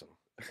that personal.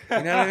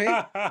 You know what I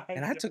mean?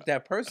 And I took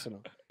that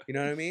personal. You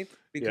know what I mean?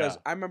 Because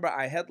Yeah. I remember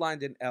I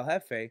headlined in El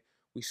Jefe.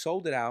 We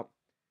sold it out.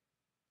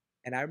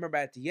 And I remember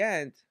at the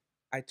end,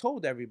 I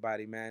told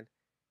everybody, man,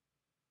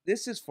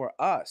 this is for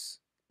us.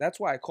 That's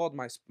why I called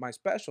my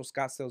special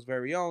Scottsdale's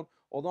Very Own.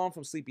 Although I'm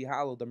from Sleepy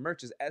Hollow, the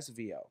merch is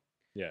SVO.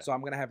 Yeah. So I'm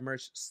going to have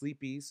merch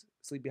Sleepy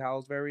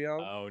Hollow's Very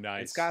Own. Oh, And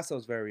nice.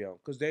 Scottsdale's Very Own.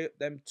 Because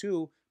them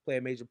two play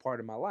a major part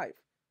in my life.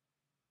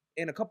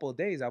 In a couple of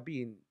days, I'll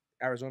be in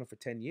Arizona for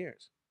 10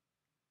 years.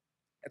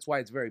 That's why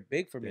it's very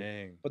big for me.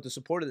 Dang. But the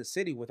support of the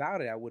city, without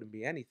it, I wouldn't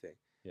be anything.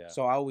 Yeah.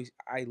 So I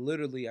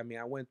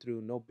went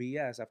through no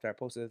BS after I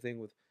posted the thing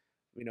with,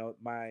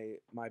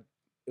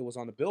 it was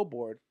on the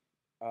billboard.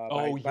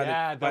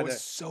 That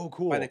was so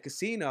cool. By the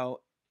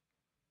casino.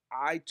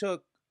 I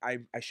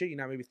shit you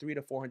not, maybe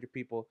 300 to 400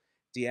 people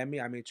DM me,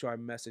 I made sure I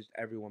messaged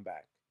everyone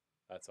back.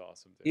 That's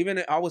awesome, dude.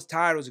 Even I was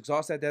tired, I was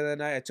exhausted at the end of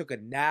the night. I took a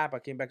nap, I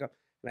came back up,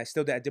 and I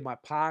still did. I did my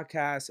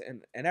podcast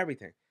and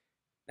everything.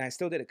 And I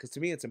still did it because to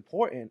me it's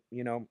important.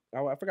 You know,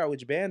 I forgot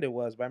which band it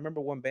was, but I remember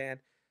one band.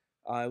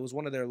 It was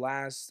one of their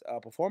last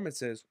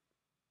performances.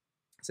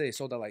 Say they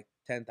sold out like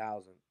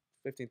 10,000,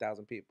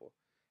 15,000 people,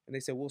 and they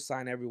said we'll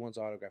sign everyone's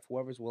autograph.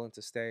 Whoever's willing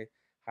to stay,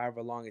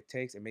 however long it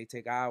takes. It may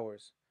take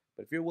hours,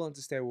 but if you're willing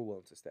to stay, we're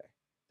willing to stay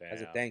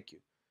as a Damn. thank you.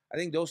 I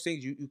think those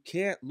things you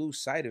can't lose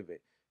sight of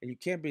it, and you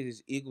can't be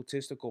this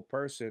egotistical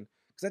person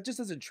because that just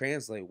doesn't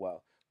translate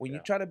well. When you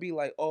Yeah. try to be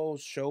like, oh,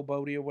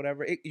 showboaty or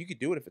whatever, you could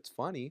do it if it's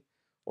funny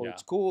or Yeah.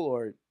 it's cool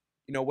or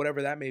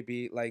whatever that may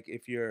be. Like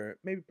if you're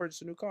maybe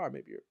purchase a new car,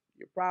 maybe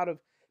you're proud of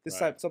this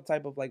Right. some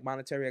type of like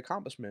monetary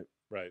accomplishment,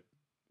 Right.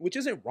 which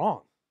isn't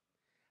wrong.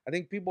 I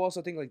think people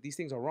also think like these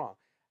things are wrong.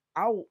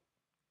 I'll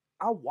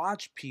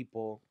watch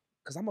people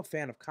because I'm a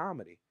fan of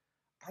comedy.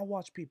 I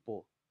watch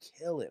people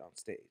kill it on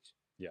stage.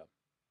 Yeah.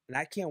 And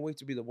I can't wait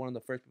to be one of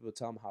the first people to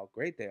tell them how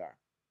great they are.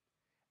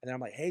 And then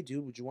I'm like, hey,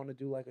 dude, would you want to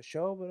do like a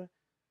show? But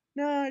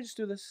nah, I just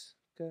do this.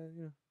 'Cause,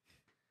 I'm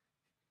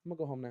gonna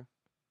go home now.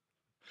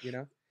 You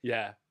know?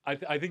 Yeah,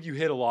 I think you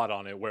hit a lot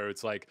on it where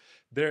it's like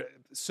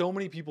so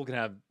many people can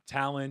have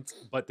talent,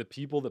 but the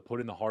people that put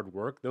in the hard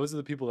work, those are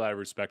the people that I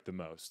respect the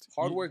most.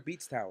 Hard work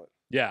beats talent.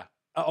 Yeah.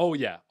 Oh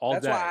yeah, all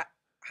That's day. why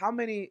how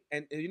many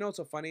and you know what's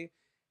so funny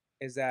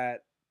is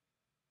that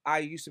I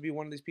used to be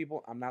one of these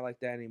people. I'm not like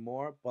that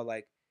anymore, but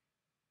like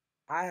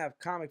I have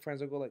comic friends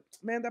that go like,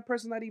 man, that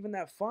person's not even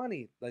that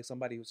funny. Like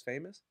somebody who's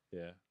famous.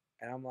 Yeah.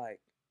 And I'm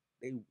like,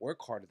 they work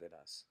harder than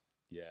us.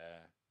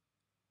 Yeah.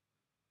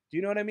 Do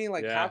you know what I mean?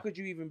 Like, how Yeah. could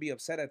you even be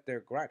upset at their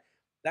grind?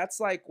 That's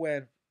like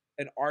when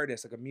an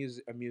artist, like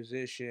a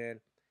musician,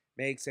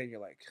 makes it, and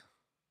you're like,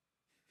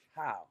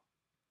 how?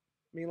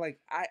 I mean, like,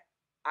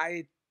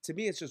 to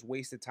me, it's just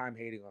wasted time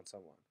hating on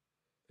someone.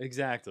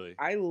 Exactly.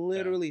 I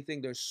literally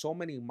think there's so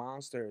many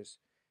monsters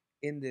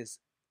in this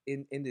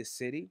this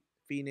city,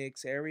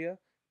 Phoenix area,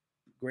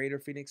 greater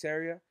Phoenix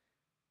area,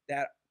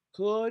 that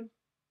could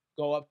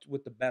go up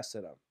with the best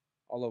of them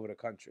all over the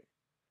country.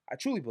 I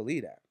truly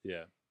believe that.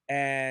 Yeah.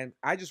 And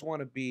I just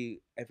want to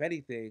be, if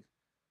anything,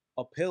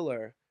 a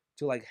pillar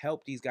to like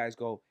help these guys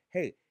go,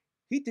 hey,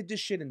 he did this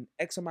shit in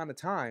X amount of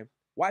time.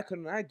 Why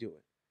couldn't I do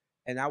it?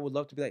 And I would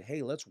love to be like,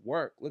 hey, let's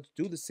work. Let's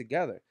do this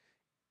together.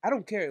 I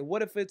don't care.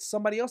 What if it's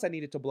somebody else I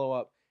needed to blow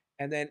up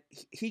and then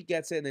he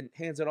gets it and then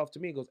hands it off to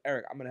me and goes,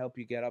 Eric, I'm going to help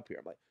you get up here.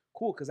 I'm like,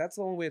 cool, because that's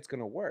the only way it's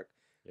going to work.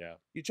 Yeah.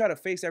 You try to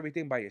face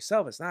everything by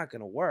yourself, it's not going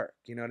to work.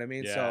 You know what I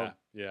mean? Yeah.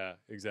 Yeah.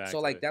 Exactly. So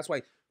like, that's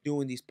why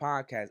doing these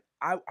podcasts,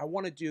 I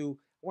want to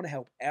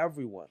help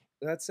everyone.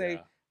 Let's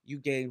say you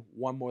gain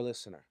one more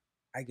listener.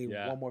 I gain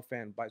one more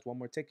fan, buys one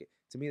more ticket.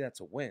 To me,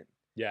 that's a win.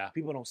 Yeah.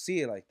 People don't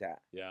see it like that.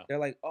 Yeah. They're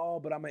like, oh,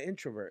 but I'm an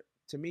introvert.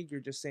 To me, you're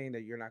just saying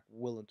that you're not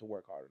willing to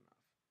work hard enough.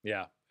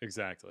 Yeah,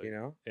 exactly. You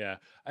know? Yeah.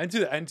 And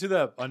to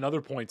the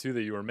another point too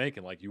that you were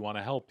making, like you want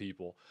to help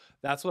people.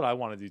 That's what I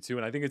want to do too.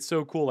 And I think it's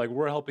so cool. Like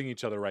we're helping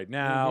each other right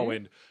now.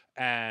 Mhm.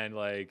 And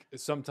like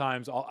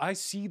sometimes I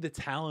see the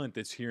talent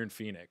that's here in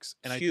Phoenix.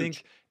 And It's I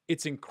think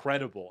it's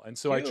incredible. And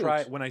so I try,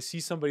 Huge. when I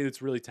see somebody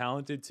that's really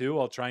talented too,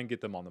 I'll try and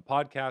get them on the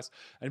podcast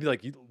and be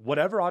like,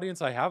 whatever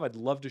audience I have, I'd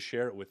love to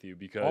share it with you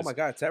because Oh my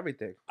God, it's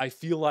everything. I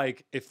feel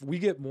like if we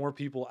get more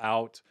people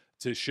out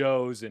to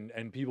shows and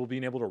people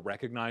being able to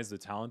recognize the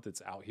talent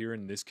that's out here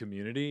in this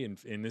community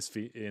and in this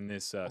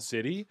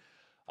city,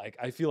 like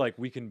I feel like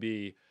we can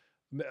be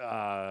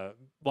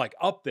like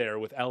up there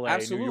with LA,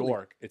 Absolutely. New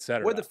York,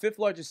 etc. We're the 5th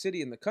largest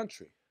city in the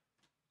country.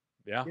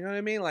 Yeah. You know what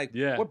I mean? Like,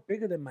 Yeah. we're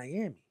bigger than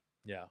Miami.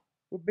 Yeah.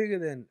 We're bigger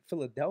than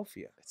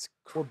Philadelphia. It's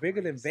We're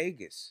bigger than crazy.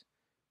 Vegas.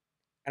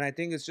 And I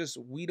think it's just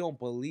we don't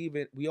believe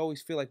it. We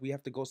always feel like we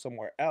have to go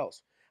somewhere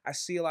else. I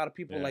see a lot of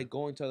people Yeah. like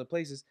going to other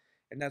places,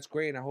 and that's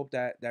great. And I hope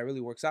that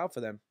really works out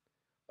for them.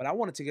 But I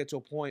wanted to get to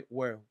a point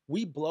where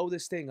we blow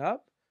this thing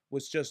up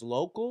with just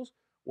locals,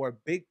 where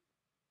big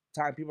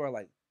time people are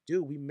like,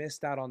 dude, we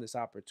missed out on this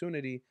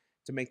opportunity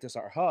to make this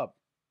our hub.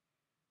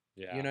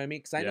 Yeah. You know what I mean?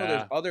 Because I know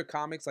there's other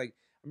comics, like,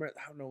 I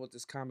don't know what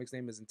this comic's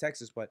name is in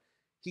Texas, but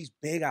he's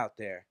big out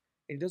there.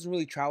 And he doesn't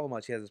really travel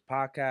much. He has his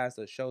podcast,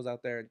 his shows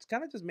out there. It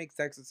kind of just makes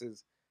Texas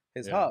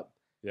his hub.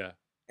 Yeah.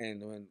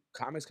 And when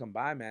comics come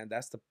by, man,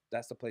 that's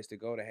the place to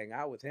go to hang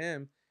out with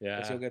him. Yeah.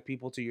 Because he'll get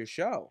people to your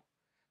show.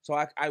 So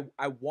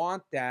I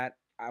want that.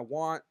 I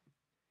want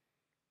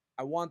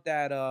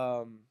that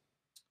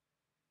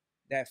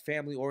that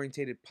family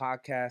oriented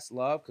podcast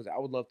love, because I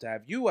would love to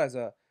have you as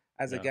a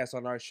guest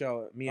on our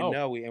show, me and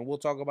Noey, and we'll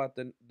talk about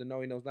the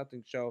Noey Knows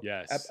Nothing show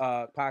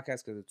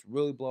podcast, because it's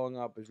really blowing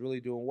up, it's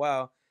really doing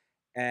well,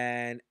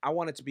 and I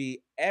want it to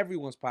be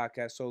everyone's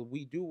podcast, so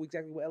we do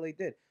exactly what LA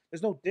did.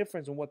 There's no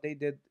difference in what they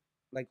did.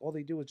 Like, all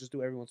they do is just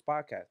do everyone's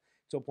podcast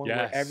to a point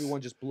where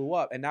everyone just blew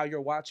up, and now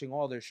you're watching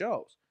all their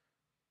shows.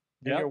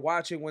 And you're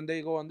watching when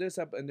they go on this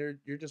and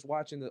you're just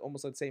watching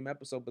almost the same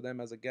episode, but them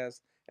as a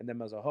guest and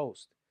them as a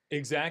host.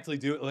 Exactly,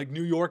 dude. Like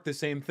New York, the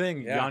same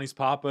thing. Yeah. Yannis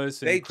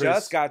Papas and They Chris.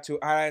 just got to.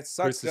 It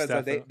sucks Chris because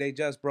Stefano. they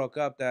just broke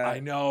up. I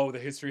know the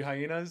History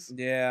Hyenas.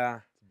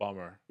 Yeah.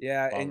 Bummer.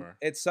 Yeah, and Bummer.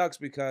 it sucks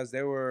because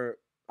they were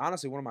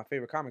honestly one of my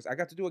favorite comics. I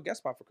got to do a guest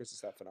spot for Chris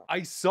Stefano.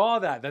 I saw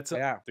that. That's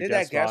Yeah, the did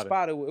that guest spot.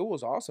 spot. It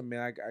was awesome,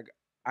 man.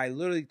 I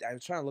literally I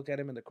was trying to look at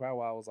him in the crowd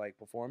while I was like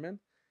performing.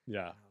 Yeah.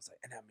 And I was like,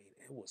 and I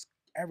mean,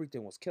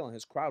 everything was killing.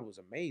 His crowd was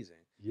amazing.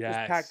 Yes. It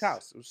was packed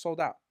house. It was sold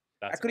out.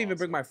 That's I couldn't even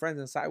bring awesome. my friends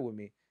inside with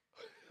me.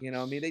 You know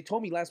what I mean? They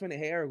told me last minute,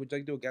 hey, Eric, would you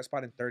like to do a guest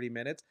spot in 30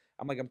 minutes?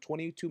 I'm like, I'm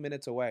 22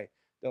 minutes away.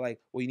 They're like,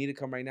 well, you need to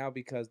come right now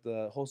because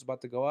the host's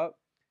about to go up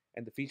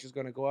and the feature's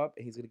going to go up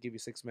and he's going to give you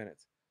 6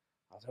 minutes.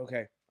 I was like,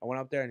 okay. I went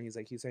up there and he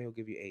said he'll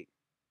give you 8.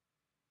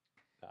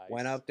 Nice.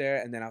 Went up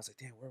there and then I was like,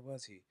 damn, where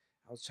was he?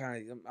 I was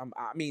trying to,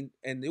 I mean,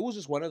 and it was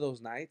just one of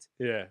those nights.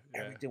 Yeah.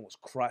 Everything was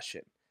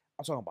crushing.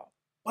 I'm talking about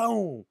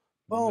boom,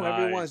 boom.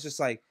 Everyone's just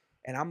Nice. like,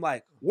 and I'm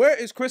like, where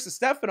is Chris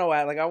Stefano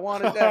at? Like, I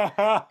wanted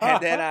that.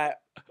 And then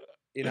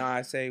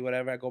I say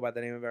whatever. I go by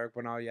the name of Eric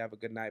Bernal. You have a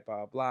good night, blah,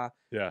 blah, blah.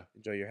 Yeah.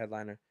 Enjoy your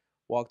headliner.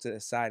 Walk to the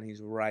side and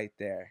he's right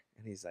there.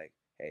 And he's like,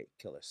 hey,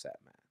 killer set,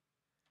 man.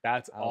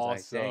 That's I was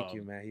awesome. like, thank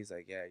you, man. He's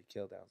like, yeah, you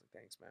killed it. I was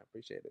like, thanks, man.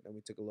 Appreciate it. Then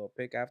we took a little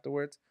pic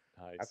afterwards.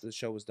 Nice. After the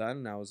show was done.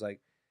 And I was like,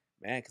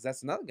 man, because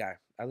that's another guy.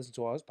 I listen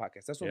to all his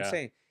podcasts. That's what Yeah. I'm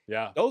saying.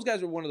 Yeah. Those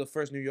guys were one of the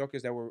first New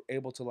Yorkers that were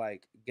able to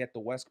like get the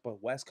West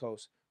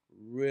Coast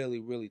really,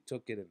 really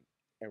took it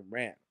and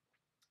ran.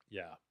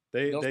 Yeah.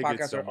 They Those get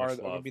podcasts so are much going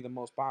to love. be the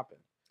most popping.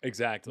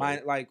 Exactly.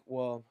 Mine,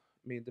 well,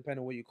 I mean, depending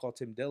on what you call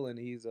Tim Dillon,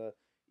 he's a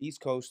East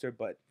Coaster,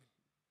 but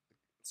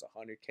it's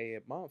 $100K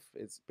a month.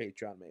 It's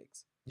Patreon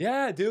makes.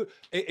 Yeah, dude.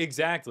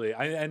 Exactly.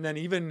 And then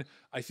even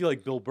I feel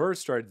like Bill Burr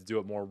started to do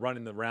it more,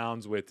 running the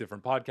rounds with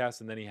different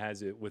podcasts, and then he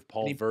has it with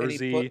Paul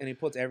Verzi and he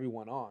puts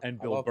everyone on. and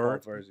I Bill love Burr.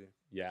 Paul Verzi.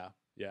 Yeah.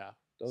 Yeah.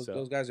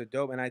 Those guys are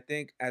dope, and I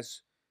think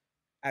as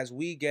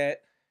we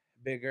get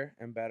bigger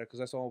and better, because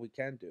that's all we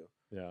can do.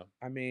 Yeah.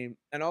 I mean,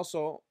 and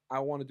also I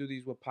want to do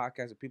these with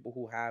podcasts with people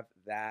who have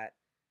that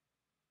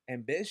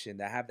ambition,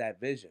 that have that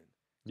vision.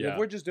 Yeah. If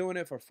we're just doing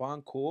it for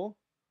fun, cool.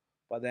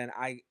 But then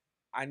I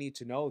need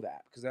to know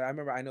that because I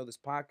remember I know this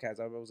podcast.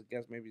 I was a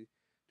guest maybe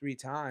 3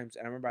 times,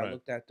 and I remember I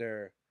looked at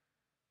their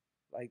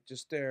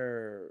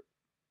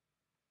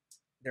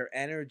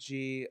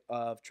energy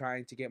of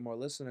trying to get more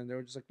listeners, and they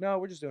were just like, no,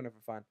 we're just doing it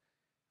for fun.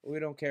 We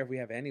don't care if we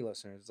have any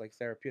listeners. It's like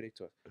therapeutic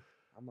to us.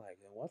 I'm like,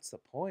 what's the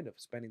point of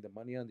spending the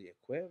money on the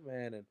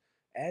equipment and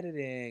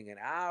editing and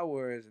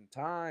hours and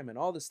time and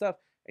all this stuff?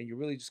 And you're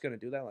really just going to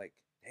do that? Like,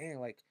 dang,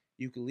 like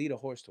you can lead a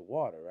horse to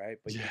water, right?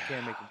 But you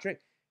can't make him drink.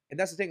 And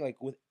that's the thing, like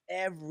with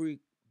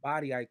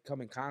everybody I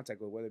come in contact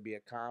with, whether it be a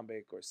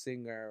comic or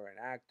singer or an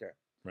actor,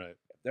 Right.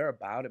 if they're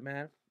about it,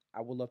 man,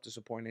 I would love to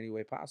support in any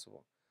way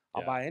possible.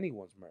 I'll buy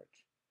anyone's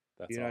merch.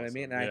 That's You know what I awesome.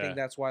 mean? And I think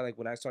that's why, like,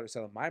 when I started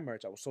selling my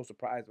merch, I was so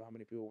surprised by how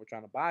many people were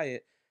trying to buy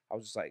it. I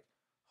was just like,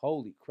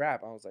 holy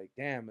crap. I was like,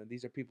 damn. And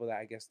these are people that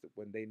I guess that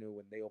when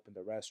they opened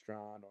a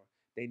restaurant or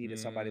they needed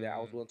somebody that I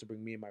was willing to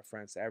bring me and my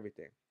friends to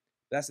everything.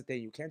 That's the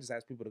thing. You can't just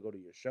ask people to go to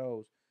your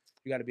shows.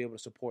 You got to be able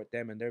to support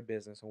them and their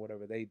business and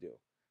whatever they do.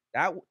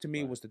 That, to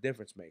me, was the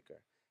difference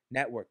maker.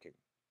 Networking.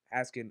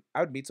 Asking, I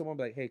would meet someone and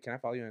be like, hey, can I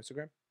follow you on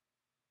Instagram?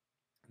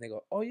 And they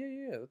go, oh,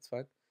 yeah, that's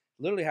fine.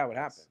 Literally how it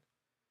happened.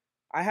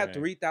 I had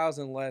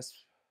 3,000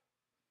 less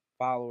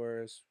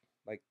followers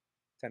like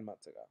 10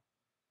 months ago.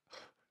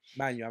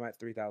 Mind you, I'm at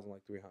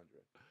 3,300.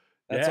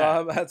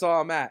 That's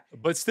all I'm at.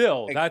 But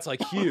still, Like, that's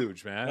like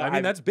huge, man. I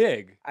mean, that's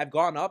big. I've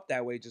gone up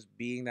that way just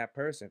being that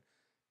person.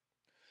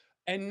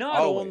 And not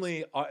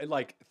only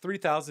like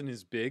 3,000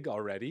 is big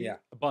already,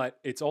 but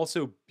it's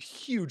also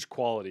huge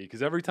quality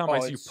because every time I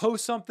see you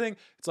post something,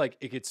 it's like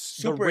it gets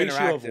super the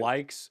ratio of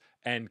likes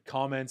and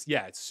comments.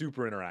 Yeah, it's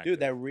super interactive.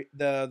 Dude,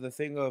 the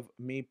thing of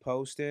me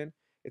posting,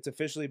 it's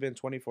officially been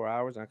 24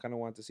 hours, and I kind of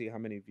wanted to see how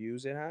many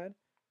views it had.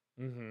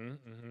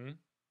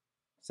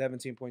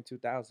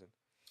 17.2 thousand,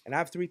 and I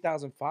have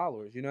 3,000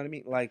 followers. You know what I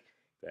mean? Like,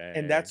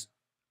 and that's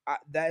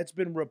it's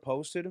been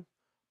reposted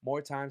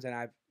more times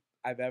than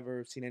I've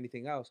ever seen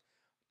anything else.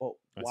 But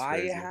that's why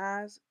crazy. It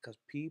has? Because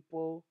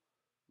people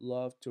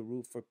love to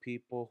root for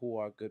people who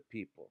are good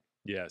people.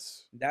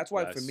 Yes. That's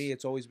why for me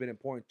it's always been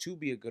important to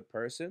be a good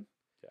person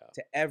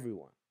to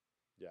everyone.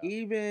 Yeah.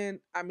 Even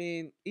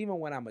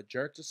when I'm a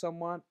jerk to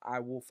someone,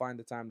 I will find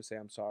the time to say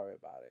I'm sorry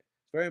about it.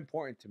 It's very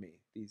important to me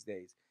these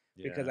days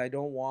because I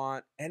don't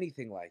want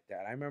anything like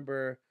that. I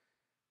remember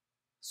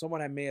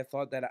someone I may have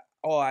thought that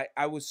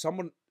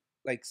someone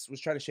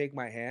was trying to shake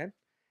my hand.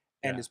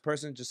 And this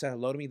person just said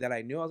hello to me that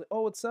I knew. I was like,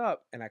 oh, what's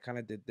up? And I kind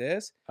of did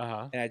this.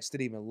 And I just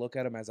didn't even look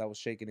at him as I was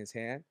shaking his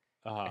hand.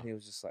 And he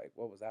was just like,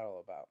 what was that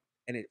all about?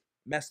 And it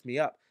messed me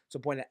up. To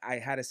the point that I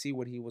had to see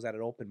when he was at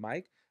an open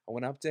mic. I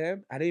went up to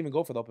him. I didn't even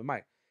go for the open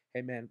mic.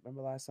 Hey, man,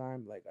 remember last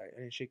time? Like, I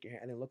didn't shake your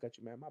hand. I didn't look at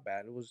you, man. My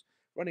bad. It was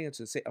running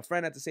into a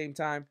friend at the same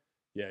time.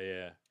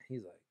 Yeah.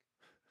 He's like,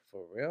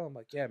 for real? I'm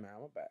like, yeah, man,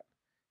 my bad.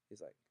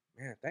 He's like,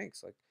 man,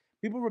 thanks. Like,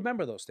 people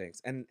remember those things.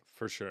 And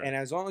for sure. And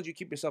as long as you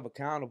keep yourself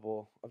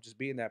accountable of just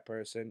being that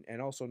person and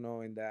also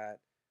knowing that,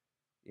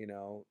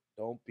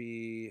 don't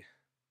be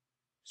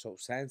so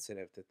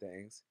sensitive to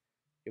things,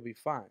 you'll be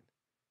fine.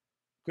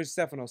 Chris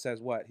Stefano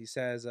says what? He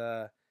says,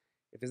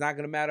 if it's not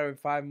gonna matter in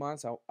 5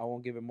 months, I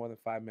won't give it more than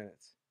 5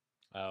 minutes.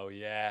 Oh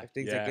yeah. If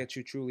things that get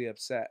you truly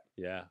upset.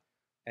 Yeah.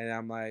 And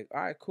I'm like,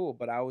 all right, cool,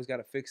 but I always got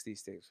to fix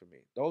these things for me.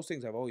 Those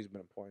things have always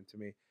been important to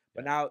me,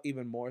 but now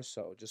even more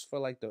so, just for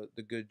like the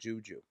good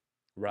juju.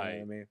 Right. You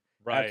know what I mean?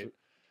 Right.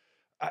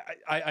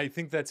 I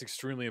think that's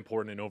extremely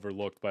important and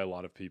overlooked by a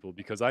lot of people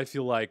because I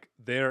feel like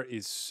there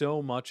is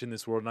so much in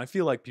this world, and I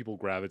feel like people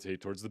gravitate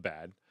towards the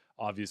bad,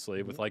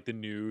 obviously, with like the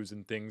news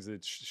and things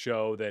that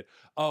show that,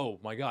 oh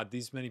my God,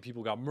 these many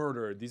people got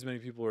murdered, these many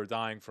people are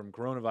dying from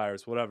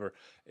coronavirus, whatever.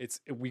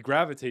 We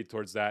gravitate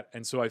towards that,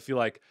 and so I feel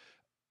like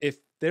if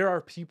there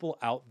are people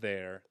out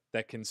there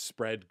that can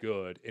spread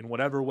good in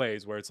whatever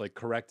ways, where it's like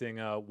correcting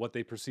what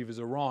they perceive as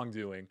a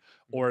wrongdoing,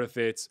 or if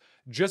it's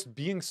just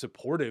being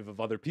supportive of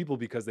other people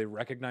because they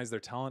recognize their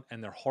talent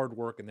and their hard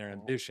work and their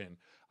ambition,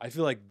 I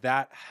feel like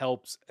that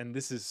helps. And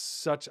this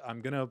is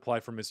I'm going to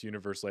apply for Miss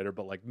Universe later,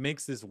 but like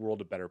makes this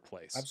world a better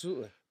place.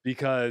 Absolutely.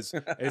 Because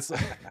it's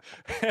like,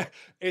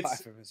 Apply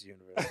for Miss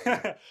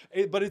Universe.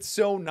 But it's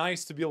so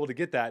nice to be able to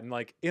get that and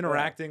like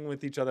interacting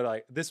with each other.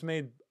 Like this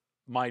made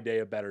my day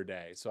a better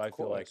day. So I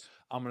feel like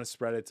I'm going to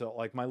spread it to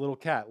like my little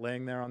cat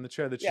laying there on the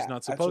chair that she's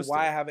not supposed to. That's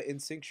why I have an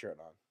NSYNC shirt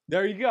on.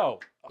 There you go.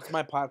 It's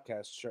my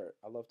podcast shirt.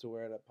 I love to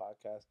wear it at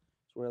podcast.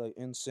 Just wear like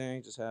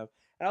NSYNC, just have,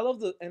 and I love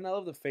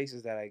the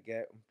faces that I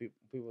get when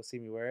people see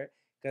me wear it,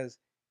 because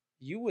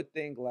you would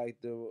think like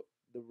the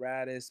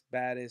raddest,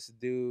 baddest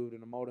dude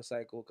in a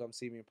motorcycle will come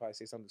see me and probably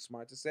say something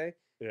smart to say.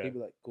 Yeah. He'd be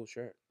like, cool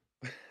shirt.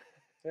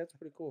 That's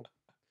pretty cool.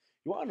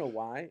 You want to know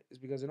why? It's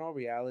because in all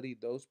reality,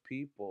 those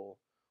people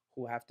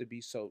who have to be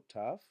so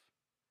tough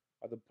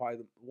are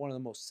probably one of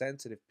the most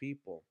sensitive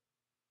people.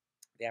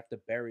 They have to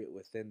bury it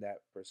within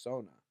that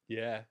persona.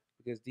 Yeah.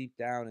 Because deep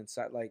down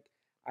inside, like,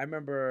 I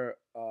remember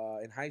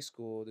in high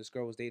school, this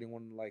girl was dating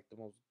one of like the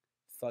most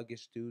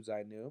thuggish dudes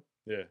I knew.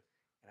 Yeah.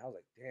 And I was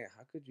like, damn,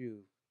 how could you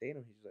date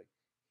him? He's like,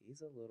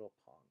 he's a little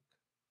punk.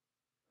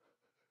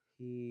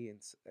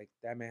 Like,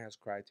 that man has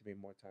cried to me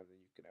more times than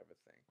you could ever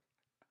think.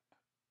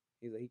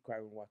 He's like, he cried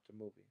when we watched a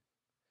movie.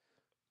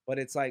 But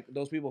it's like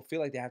those people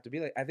feel like they have to be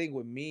like. I think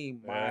with me,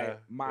 my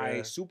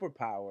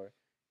superpower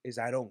is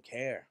I don't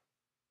care.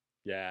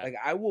 Yeah. Like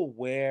I will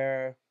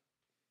wear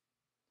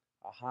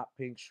a hot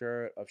pink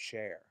shirt of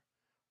Cher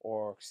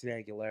or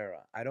Christina Aguilera.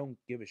 I don't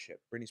give a shit.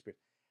 Britney Spears.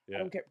 Yeah. I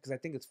don't care because I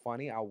think it's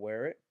funny. I'll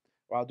wear it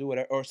or I'll do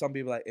whatever. Or some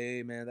people are like,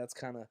 hey man, that's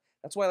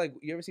why like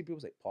you ever see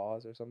people say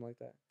pause or something like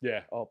that?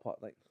 Yeah. Oh, pause.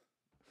 Like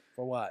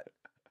for what?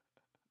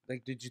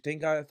 Like, did you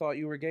think I thought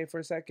you were gay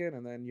for a second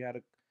and then you had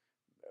to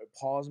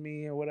pause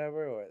me or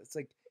whatever? Or it's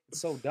like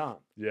it's so dumb.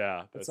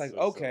 Yeah. It's like so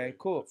okay, silly.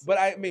 cool. That's But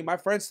so I silly. mean, my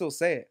friends still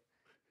say it,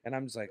 and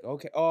I'm just like,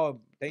 okay. Oh,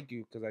 thank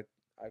you, because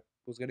I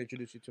was gonna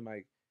introduce you to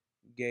my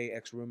gay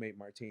ex roommate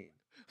Martine,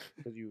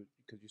 because you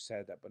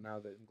said that. But now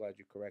that I'm glad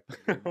you corrected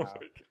me.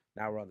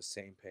 Now we're on the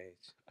same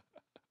page.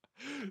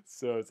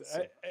 So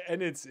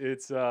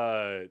it's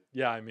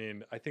yeah, I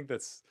mean, I think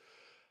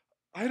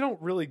I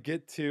don't really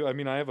get to. I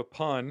mean, I have a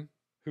pun.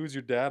 Who's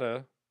your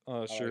data?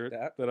 Shirt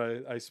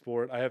that I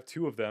sport. I have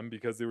two of them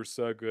because they were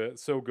so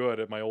good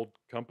at my old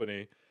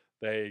company.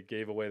 They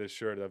gave away the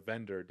shirt. A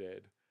vendor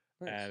did,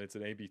 and it's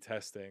an A/B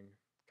testing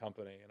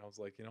company. And I was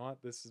like, you know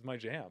what? This is my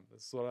jam.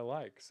 This is what I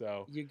like.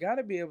 So you got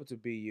to be able to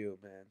be you,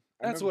 man.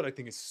 That's what I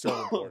think is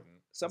so important.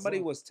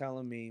 Somebody was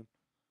telling me,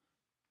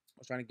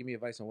 was trying to give me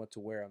advice on what to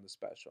wear on the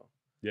special.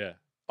 Yeah.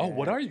 Oh,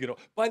 what are you gonna?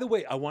 By the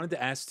way, I wanted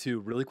to ask too,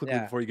 really quickly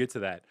before you get to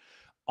that.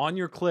 On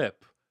your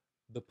clip,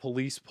 the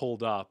police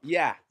pulled up.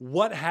 Yeah.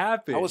 What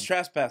happened? I was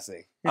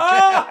trespassing.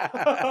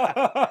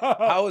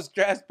 Ah! I was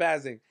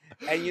trespassing.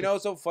 And you know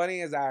what's so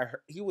funny is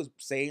he was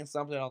saying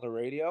something on the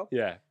radio.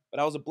 Yeah. But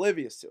I was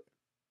oblivious to it.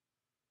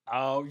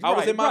 Oh, I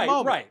was in my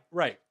moment.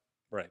 Right.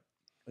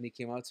 When he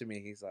came up to me,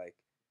 he's like,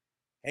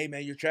 hey,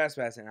 man, you're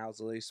trespassing. And I was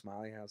literally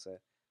smiling. I said,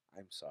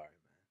 I'm sorry,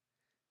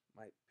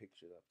 man. My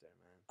picture's up there,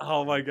 man.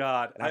 Oh, my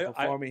God. And I'm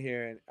performing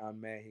here on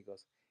May. He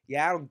goes,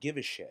 yeah, I don't give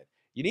a shit.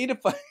 You need to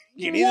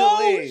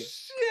leave.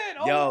 Shit.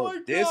 Oh, yo, my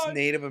God. This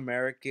Native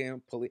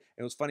American police.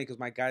 It was funny because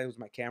my guy who's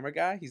my camera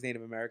guy, he's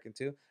Native American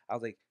too. I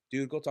was like,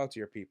 dude, go talk to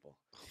your people.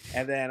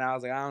 And then I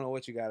was like, I don't know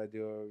what you got to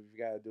do. Or you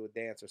got to do a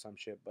dance or some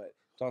shit, but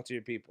talk to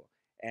your people.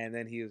 And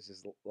then he was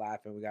just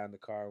laughing. We got in the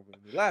car when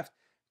we left.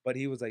 But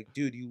he was like,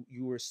 dude,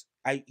 he's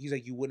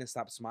like, you wouldn't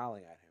stop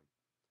smiling at him.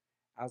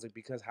 I was like,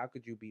 because how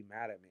could you be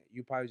mad at me?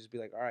 You probably just be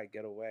like, all right,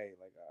 get away.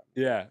 Like,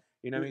 yeah.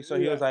 You know what I mean? So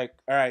he was like,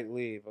 all right,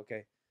 leave.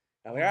 Okay.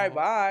 I'm like, all right,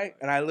 bye.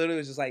 And I literally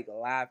was just like,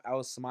 I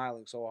was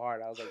smiling so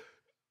hard. I was like,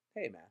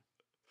 hey, man.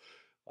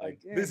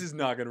 Like, this is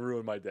not going to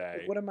ruin my day.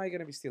 Like, what am I going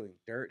to be stealing?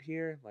 Dirt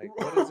here? Like,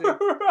 what is it?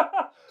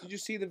 Did you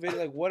see the video?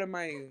 Like, what am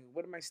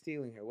I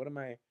stealing here?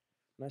 I'm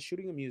not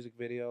shooting a music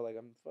video. Like,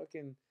 I'm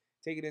fucking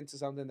taking it into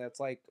something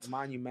that's, like,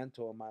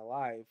 monumental in my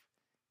life.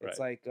 It's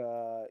like,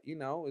 you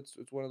know, it's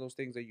one of those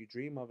things that you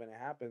dream of and it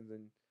happens.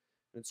 And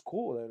it's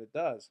cool that it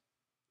does.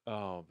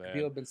 Oh, man.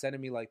 People have been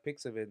sending me, like,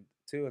 pics of it,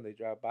 too, and they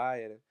drive by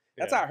it. And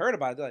that's how I heard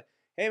about it. They're like,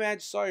 hey man,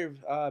 just saw your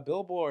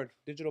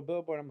digital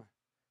billboard. I'm like,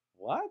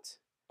 what?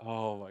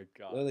 Oh my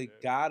god. Literally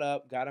dude. got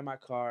up, got in my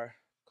car,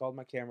 called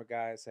my camera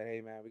guy, said,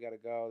 hey man, we gotta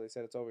go. They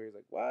said it's over. He's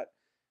like, what?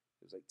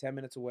 It was like 10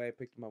 minutes away.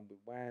 Picked him up. We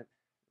went.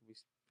 It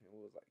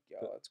was like,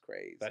 yo, that's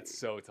crazy. That's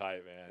so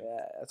tight, man.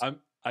 Yeah. That's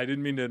I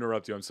didn't mean to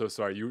interrupt you. I'm so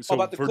sorry. You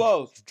about the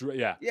clothes.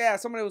 Yeah. Yeah,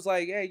 somebody was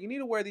like, hey, you need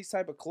to wear these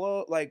type of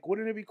clothes. Like,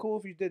 wouldn't it be cool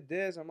if you did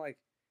this? I'm like,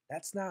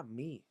 that's not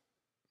me.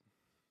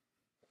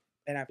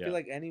 And I feel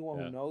like anyone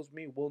who knows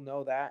me will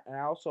know that. And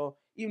I also,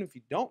 even if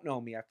you don't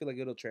know me, I feel like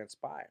it'll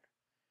transpire.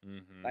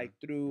 Mm-hmm. Like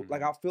through,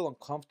 like I'll feel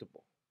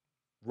uncomfortable.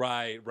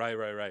 Right.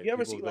 You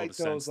ever see like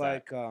those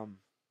like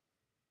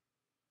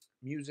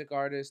music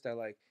artists that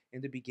like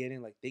in the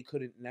beginning, like they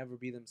couldn't never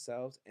be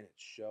themselves and it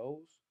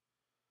shows?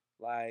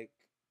 Like,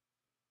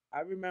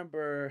 I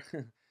remember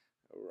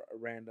a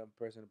random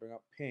person to bring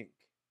up Pink.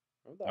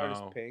 Remember the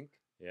artist Pink?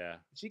 Yeah.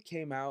 She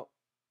came out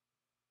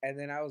and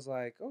then I was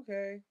like,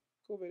 okay,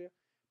 cool video.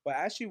 But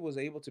as she was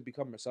able to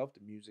become herself, the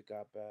music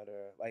got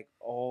better, like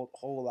a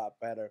whole lot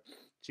better.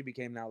 She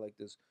became now like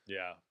this.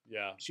 Yeah.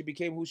 She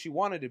became who she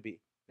wanted to be,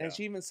 and Yeah.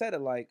 she even said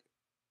it like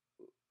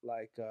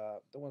the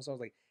one song was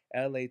like,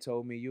 "L.A.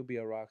 told me you'll be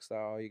a rock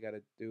star. All you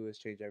gotta do is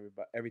change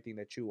everything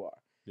that you are."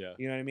 Yeah.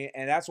 You know what I mean?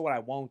 And that's what I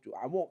won't do.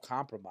 I won't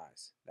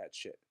compromise that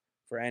shit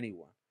for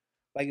anyone.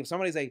 Like if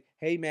somebody's like,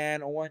 "Hey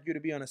man, I want you to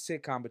be on a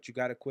sitcom, but you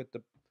gotta quit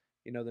the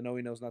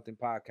Noey Knows Nothing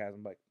podcast,"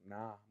 I'm like,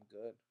 "Nah, I'm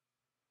good."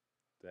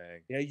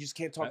 Dang. Yeah, you just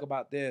can't talk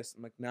about this.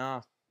 I'm like,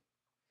 nah.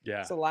 Yeah.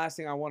 It's the last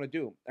thing I want to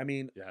do. I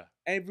mean, Yeah.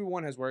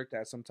 everyone has worked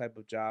at some type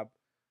of job,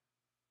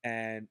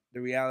 and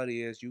the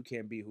reality is you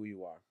can't be who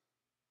you are.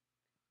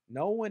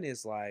 No one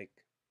is like,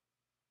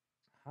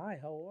 hi,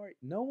 how are you?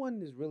 No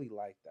one is really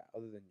like that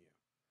other than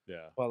you.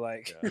 Yeah. But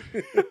like,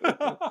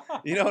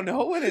 Yeah.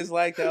 no one is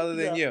like that other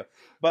than you.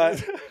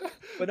 But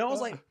no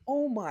one's like,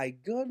 oh my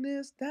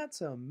goodness,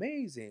 that's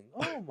amazing.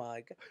 Oh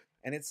my god.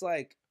 And it's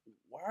like,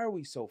 why are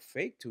we so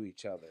fake to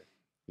each other?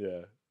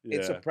 Yeah.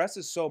 It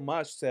suppresses so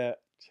much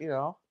that,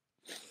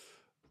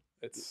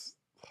 it's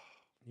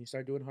you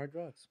start doing hard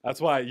drugs.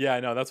 that's why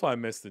that's why I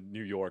miss the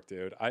New York,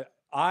 dude. I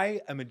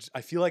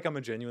feel like I'm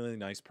a genuinely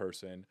nice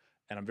person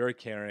and I'm very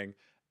caring,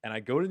 and I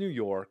go to New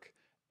York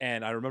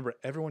and I remember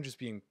everyone just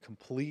being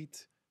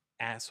complete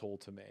asshole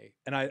to me.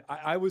 And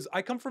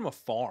I come from a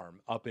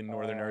farm up in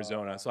northern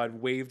Arizona, so I'd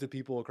wave to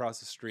people across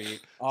the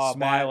street,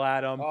 smile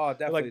at them. Oh,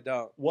 definitely like,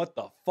 don't. What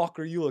the fuck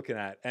are you looking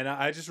at? And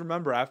I just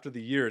remember after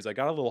the years, I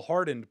got a little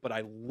hardened, but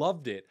I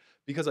loved it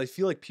because I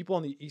feel like people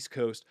on the East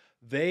Coast,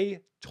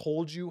 they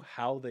told you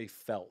how they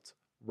felt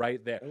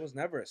right there. It was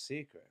never a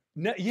secret.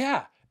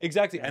 Yeah,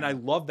 exactly. Yeah. And I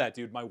love that,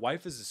 dude. My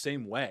wife is the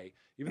same way,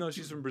 even though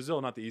she's from Brazil,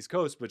 not the East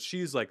Coast, but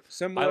she's like,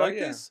 Similar, I like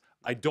this,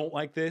 I don't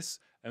like this.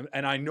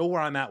 And I know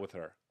where I'm at with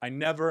her. I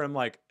never am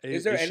like,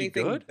 is there she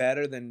anything good?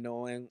 better than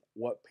knowing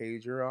what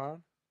page you're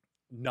on?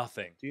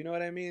 Nothing. Do you know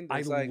what I mean? I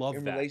It's like love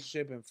in that.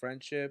 relationship and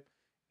friendship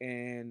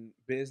and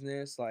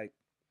business, like,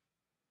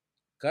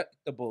 cut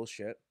the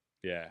bullshit.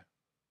 Yeah.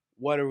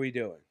 What are we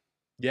doing?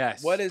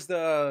 Yes. What is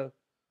it?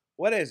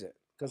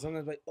 Because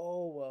sometimes like,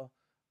 oh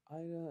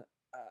well,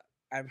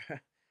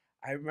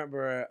 I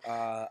remember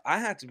I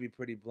had to be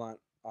pretty blunt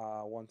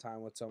one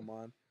time with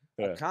someone,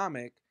 a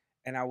comic,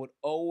 and I would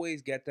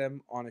always get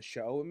them on a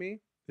show with me.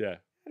 Yeah.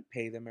 I'd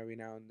pay them every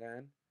now and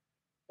then,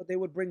 but they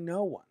would bring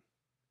no one.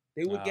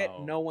 They would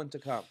get no one to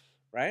come,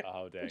 right?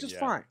 Oh, dang. Which is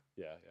fine.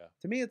 Yeah.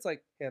 To me, it's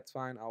like, hey, it's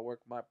fine. I'll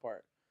work my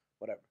part,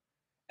 whatever.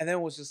 And then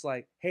it was just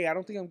like, hey, I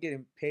don't think I'm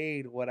getting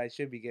paid what I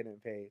should be getting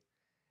paid.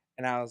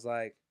 And I was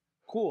like,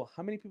 cool.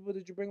 How many people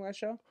did you bring last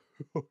show?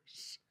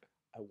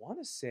 I want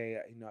to say,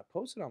 I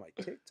posted on my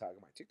TikTok.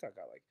 And my TikTok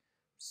got like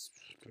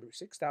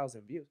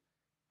 6,000 views.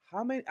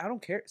 How many? I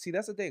don't care. See,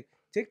 that's the thing.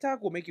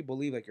 TikTok will make you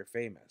believe like you're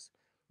famous.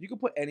 You can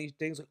put any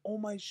things like, oh,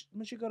 my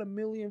shit got 1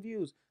 million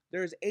views.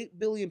 There's 8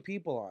 billion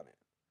people on it.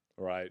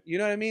 Right. You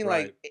know what I mean?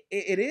 Right. Like,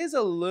 it is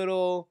a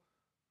little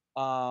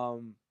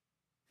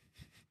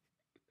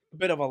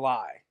bit of a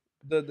lie.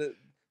 The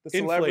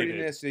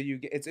celebrityness that you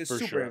get, it's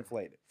super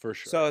inflated. For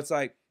sure. So it's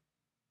like,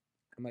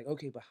 I'm like,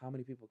 okay, but how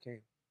many people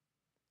came?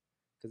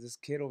 Because this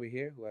kid over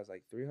here who has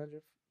like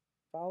 300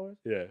 followers,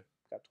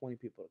 got 20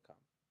 people to come.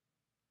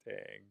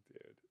 Dang,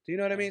 dude. Do you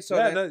know what I mean? So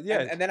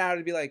and then I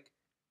would be like,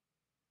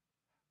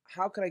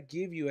 how could I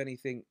give you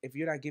anything if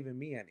you're not giving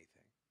me anything?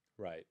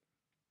 Right.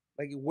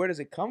 Like, where does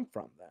it come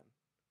from then?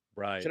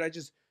 Right. Should I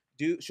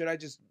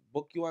just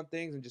book you on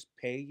things and just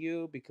pay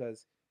you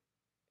because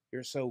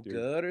you're so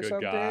good or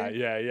something? Guy.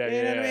 Yeah. You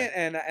know what I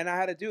mean? And I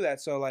had to do that.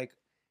 So like,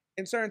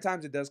 in certain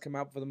times it does come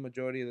out. For the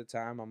majority of the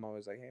time, I'm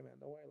always like, hey man,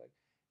 don't worry. Like,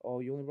 oh,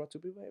 you only brought 2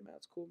 people? Hey man,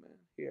 that's cool, man.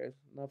 Here,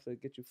 enough to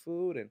get you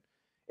food, and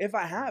if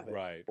I have it.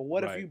 Right. But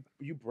what if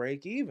you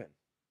break even?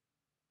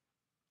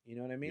 You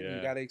know what I mean? Yeah.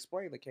 You got to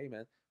explain like, hey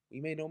man, we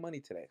made no money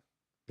today.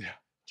 Yeah.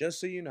 Just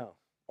so you know,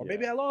 or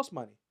maybe I lost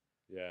money.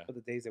 Yeah. For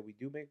the days that we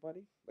do make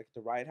money, like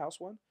the Riot House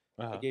one,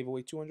 I gave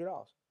away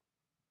 $200.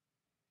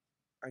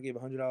 I gave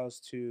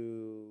 $100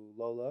 to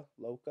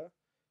Loca.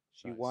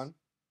 She won.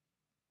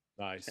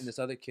 Nice. And this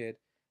other kid,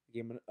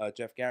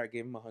 Jeff Garrett,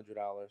 gave him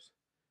 $100.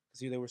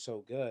 because they were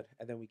so good.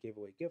 And then we gave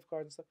away gift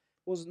cards and stuff.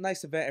 It was a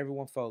nice event.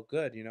 Everyone felt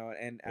good, you know.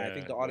 And I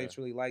think the audience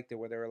really liked it,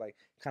 where they were like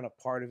kind of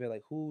part of it,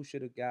 like who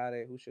should have got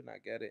it, who should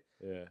not get it.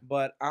 Yeah.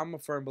 But I'm a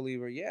firm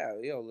believer. Yeah,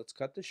 let's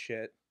cut the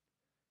shit.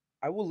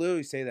 I will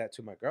literally say that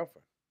to my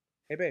girlfriend.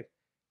 Hey, babe,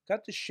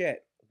 cut the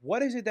shit.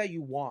 What is it that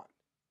you want?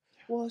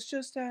 Well, it's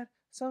just that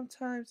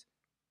sometimes.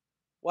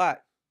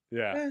 What?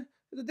 Yeah.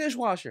 The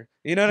dishwasher.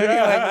 You know what I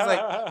mean? Like, it's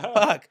like,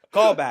 fuck,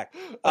 call back.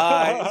 It's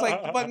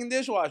like the fucking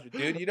dishwasher,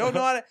 dude. You don't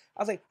know how to.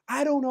 I was like,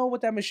 I don't know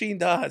what that machine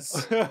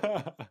does.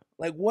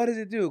 Like, what does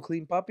it do?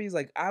 Clean puppies?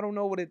 Like, I don't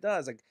know what it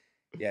does. Like,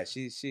 yeah,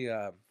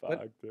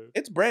 but dude.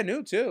 it's brand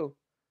new too.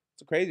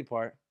 It's a crazy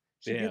part.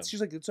 Damn.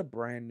 She's like, it's a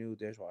brand new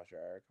dishwasher,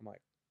 Eric. I'm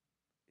like,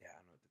 yeah, I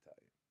don't know what to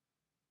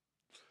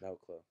tell you. No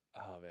clue.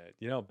 Oh man,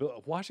 you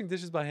know, washing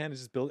dishes by hand is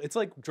just built. It's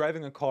like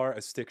driving a car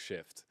a stick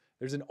shift.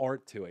 There's an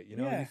art to it, you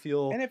know. Yeah. You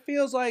feel, and it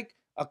feels like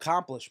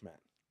accomplishment.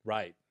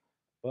 right.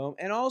 Boom.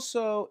 And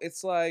also,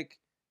 it's like,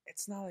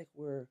 it's not like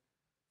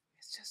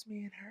it's just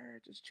me and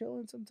her just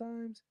chilling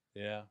sometimes.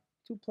 Yeah.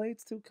 2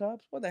 plates, 2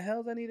 cups. What the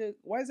hell does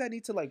why does that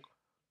need to like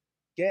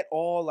get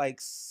all like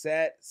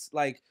set?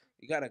 Like,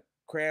 you got to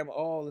cram,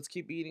 let's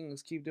keep eating,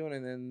 let's keep doing it,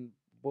 and then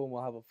boom,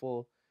 we'll have a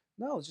full.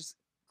 No, it's just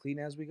clean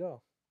as we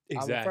go.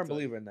 Exactly. I'm a firm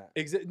believer in that.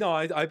 No,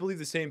 I believe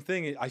the same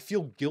thing. I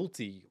feel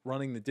guilty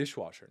running the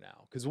dishwasher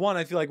now. Because one,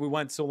 I feel like we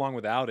went so long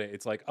without it.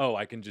 It's like, oh,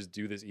 I can just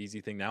do this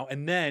easy thing now.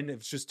 And then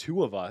it's just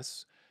 2 of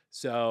us.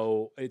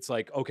 So it's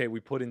like, okay, we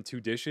put in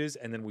 2 dishes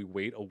and then we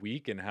wait a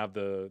week and have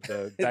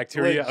the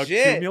bacteria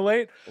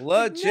accumulate.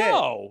 Legit.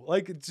 No,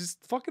 like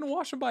just fucking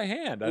wash them by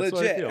hand. That's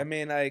what I feel. I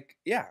mean, like,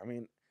 yeah, I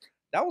mean,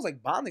 that was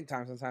like bonding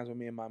time sometimes with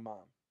me and my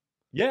mom.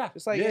 Yeah.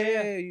 It's like,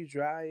 yeah, you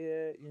dry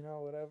it,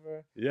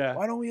 whatever. Yeah.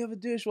 Why don't we have a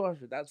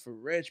dishwasher? That's for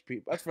rich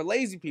people. That's for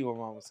lazy people,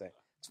 mom would say.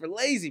 It's for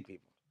lazy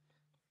people.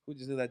 Who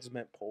just did that just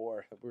meant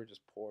poor. We were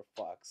just poor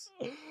fucks.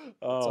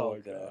 Oh, my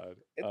God.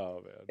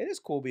 Oh, man. It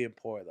is cool being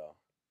poor, though.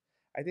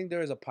 I think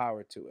there is a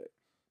power to it.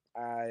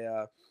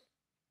 I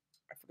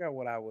forgot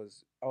what I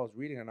was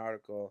reading an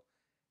article,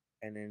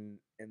 and in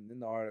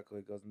the article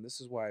it goes, and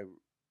this is why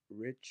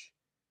rich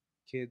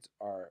kids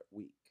are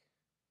weak.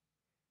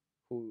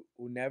 Who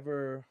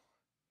never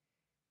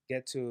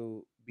get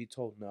to be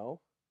told no.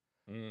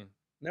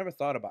 Never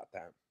thought about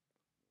that.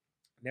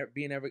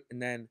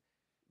 And then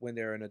when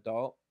they're an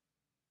adult,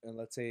 and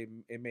let's say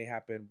it may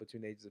happen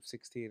between the ages of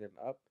 16 and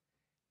up,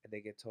 and they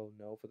get told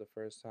no for the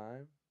first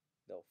time,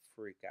 they'll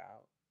freak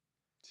out.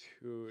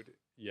 Dude,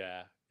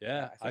 yeah.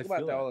 I think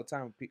about that all the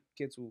time.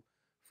 Kids who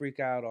freak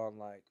out on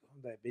like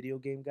that video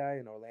game guy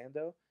in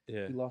Orlando.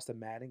 Yeah. He lost a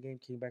Madden game,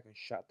 came back and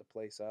shot the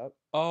place up.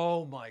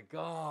 Oh my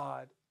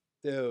God,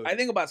 dude. I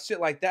think about shit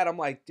like that. I'm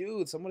like,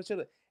 dude, someone should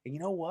have. And you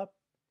know what?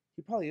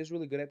 He probably is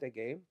really good at that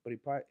game, but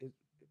probably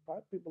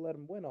people let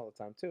him win all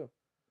the time too.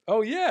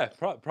 Oh yeah,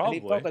 probably.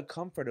 And he felt the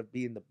comfort of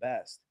being the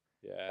best.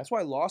 Yeah. That's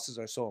why losses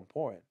are so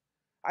important.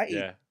 I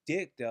ate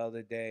dick the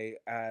other day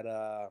at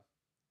I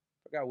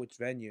forgot which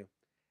venue.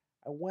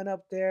 I went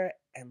up there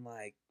and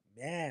like,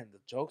 man, the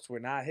jokes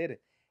were not hitting.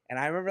 And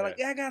I remember like,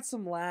 I got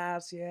some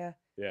laughs, yeah.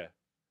 Yeah.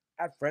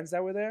 I had friends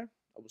that were there.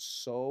 I was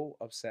so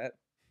upset.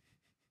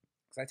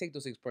 Because I take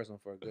those things personal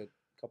for a good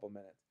couple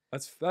minutes.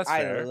 That's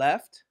fair. I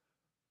left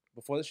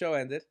before the show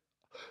ended.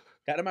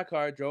 Got in my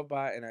car, drove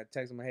by, and I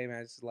texted them, hey man,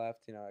 I just left.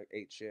 I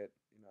ate shit.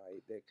 I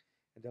ate dick.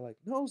 And they're like,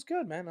 no, it was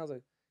good, man. I was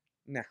like,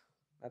 nah,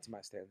 that's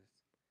my standards.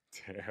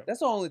 Damn. That's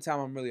the only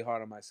time I'm really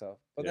hard on myself.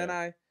 But then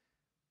I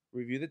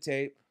review the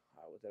tape.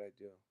 What did I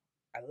do?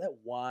 I let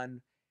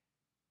one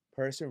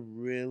person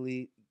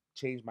really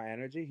change my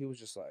energy. He was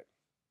just like,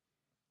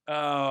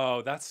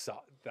 oh, that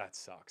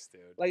sucks,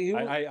 dude. Like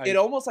it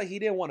almost like he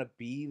didn't want to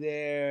be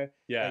there.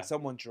 Yeah. Like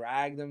someone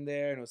dragged him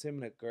there, and it was him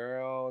and a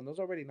girl, and there was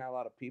already not a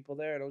lot of people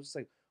there. And I was just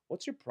like,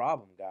 "What's your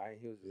problem, guy?"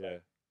 And he was just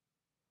like,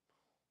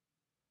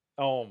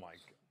 "Oh my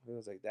God." He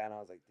was like that, and I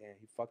was like, "Damn,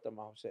 he fucked up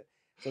my whole shit."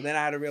 So then I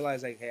had to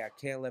realize, like, hey, I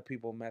can't let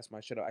people mess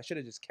my shit up. I should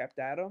have just kept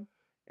at him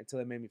until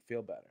it made me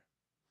feel better.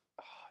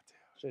 Oh,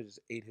 dude. Should have just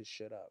ate his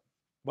shit up.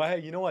 Well,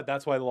 hey, you know what?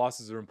 That's why the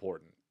losses are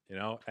important,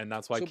 and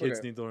that's why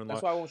kids need to learn.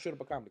 That's why I won't shoot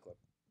up a comedy club.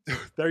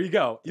 There you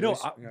go.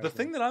 The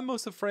thing that I'm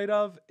most afraid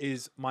of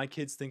is my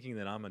kids thinking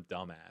that I'm a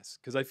dumbass,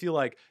 because I feel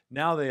like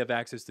now they have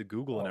access to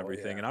Google and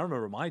everything. And I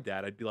remember my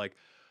dad, I'd be like,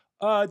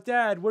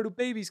 Dad, where do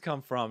babies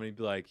come from? And he'd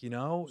be like,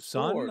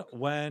 son,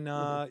 when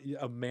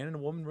a man and a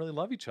woman really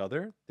love each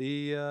other,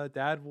 the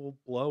dad will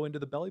blow into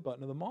the belly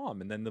button of the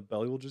mom, and then the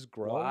belly will just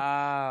grow.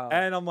 Wow.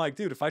 And I'm like,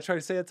 dude, if I try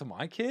to say that to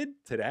my kid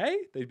today,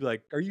 they'd be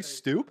like, are you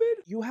stupid?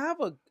 You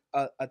have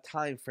a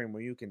time frame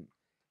where you can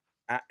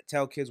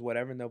tell kids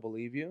whatever and they'll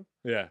believe you.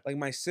 Yeah. Like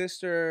my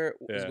sister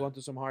was going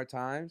through some hard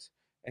times,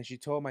 and she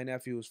told my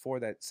nephew who was 4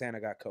 that Santa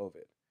got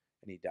COVID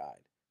and he died.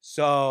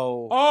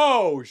 So.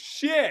 Oh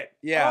shit.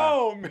 Yeah.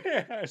 Oh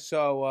man.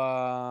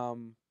 So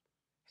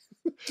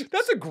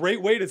that's a great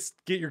way to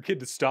get your kid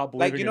to stop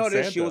believing. Like, in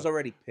Santa. She was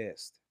already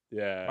pissed.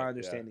 Yeah. My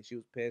understanding, she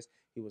was pissed.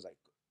 He was like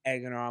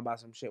egging her on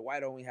about some shit. Why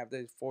don't we have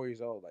this? 4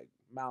 years old, like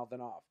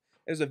mouthing off.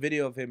 There's a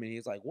video of him, and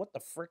he's like, "What the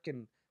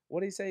frickin'?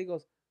 What did he say?" He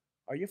goes,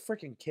 Are you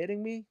freaking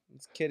kidding me?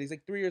 This kid, he's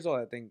like 3 years old,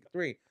 I think.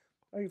 3.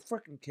 Are you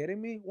freaking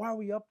kidding me? Why are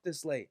we up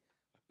this late?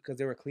 Because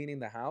they were cleaning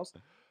the house,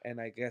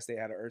 and I guess they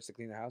had an urge to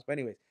clean the house. But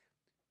anyways,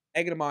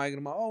 egging him on, egging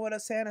him on. Oh, what a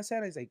Santa,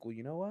 Santa. He's like, well,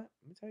 you know what?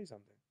 Let me tell you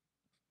something.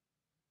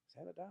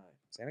 Santa died.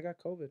 Santa got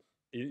COVID.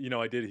 You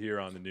know, I did hear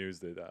on the news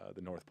that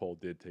the North Pole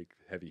did take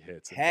heavy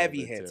hits.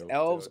 Heavy hits.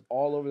 Elves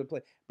all over the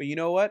place. But you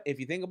know what? If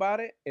you think about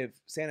it, if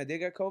Santa did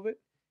get COVID,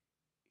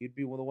 he'd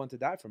be the one to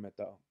die from it,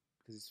 though,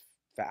 because he's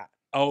fat.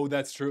 Oh,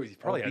 that's true. He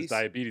probably has Obese.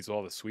 diabetes with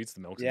all the sweets,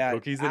 the milks, Yeah, and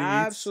cookies that he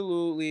eats.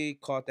 absolutely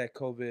caught that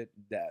COVID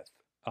death.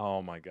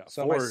 Oh my god,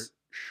 So for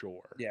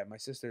sure. Yeah, my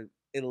sister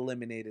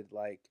eliminated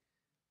like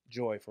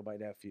joy for my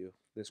nephew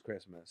this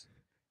Christmas.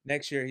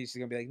 Next year he's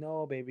gonna be like,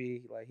 no,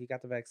 baby, like he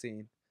got the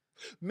vaccine.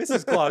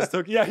 Mrs. Claus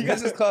took. Yeah, he got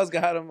Mrs. Claus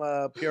got him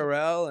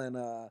Purell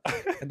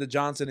and the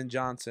Johnson and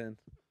Johnson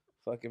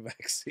fucking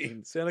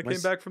vaccine. Santa My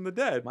came back from the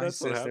dead. My That's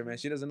what sister, happened. man,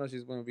 she doesn't know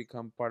she's gonna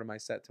become part of my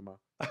set tomorrow.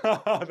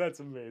 That's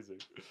amazing.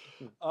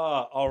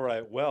 All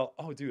right. Well,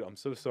 oh, dude, I'm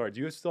so sorry.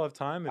 Do you still have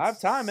time? I have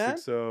time, man.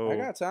 So I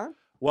got time.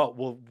 Well,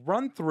 we'll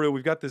run through.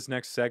 We've got this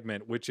next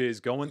segment, which is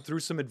going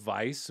through some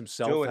advice, some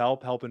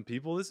self-help, helping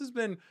people. This has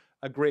been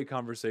a great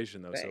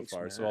conversation, though, Thanks, so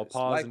far. man. So I'll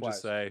pause and Likewise.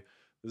 just say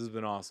this has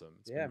been awesome.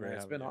 Yeah, man,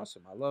 it's been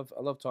awesome. I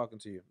love talking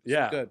to you. It's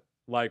Yeah, good.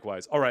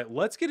 Likewise. All right,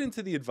 let's get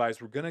into the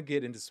advice. We're gonna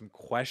get into some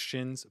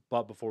questions,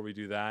 but before we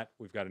do that,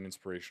 we've got an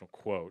inspirational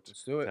quote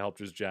Let's do it. to help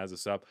just jazz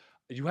us up.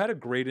 You had a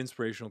great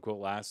inspirational quote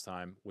last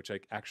time, which I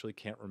actually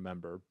can't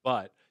remember,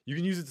 but you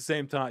can use it the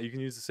same time. You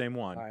can use the same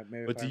one. All right,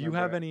 maybe But if I do you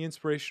remember have it. any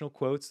inspirational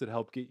quotes that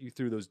help get you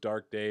through those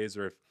dark days,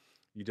 or if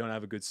you don't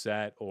have a good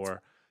set,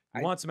 or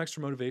you want some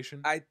extra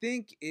motivation? I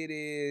think it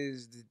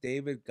is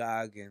David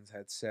Goggins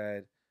had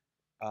said,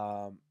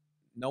 no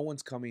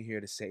one's coming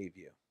here to save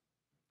you.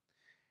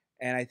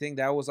 And I think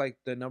that was like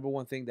the number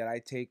one thing that I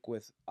take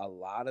with a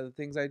lot of the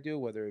things I do,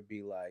 whether it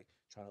be like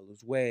trying to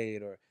lose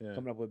weight or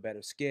coming up with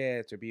better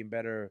skits or being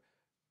better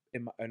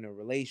in a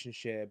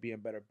relationship, being a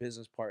better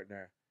business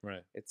partner.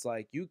 Right. It's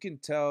like you can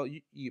tell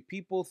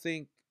people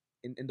think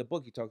in the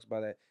book he talks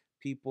about that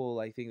people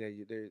like think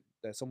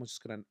that someone's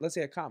just gonna, let's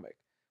say a comic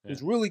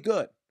who's really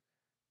good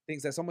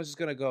thinks that someone's just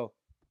gonna go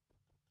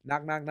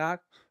knock knock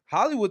knock,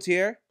 Hollywood's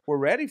here, we're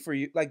ready for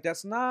you. Like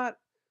that's not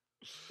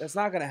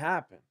gonna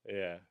happen.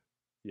 Yeah.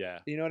 Yeah.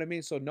 You know what I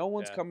mean? So no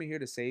one's coming here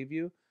to save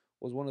you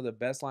was one of the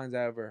best lines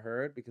I ever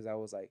heard, because I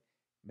was like,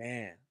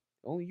 man,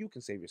 only you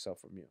can save yourself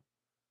from you.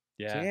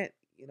 Yeah. You can't,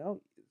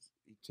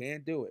 you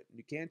can't do it.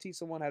 You can't teach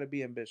someone how to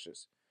be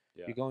ambitious.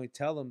 Yeah. You're going to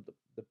tell them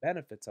the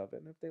benefits of it,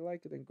 and if they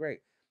like it, then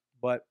great.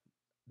 But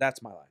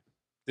that's my line.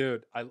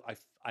 Dude,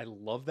 I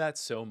love that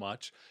so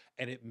much,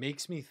 and it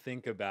makes me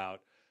think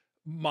about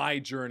my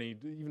journey,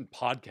 even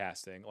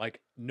podcasting. Like,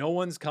 no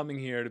one's coming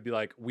here to be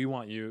like, we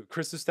want you.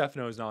 Chris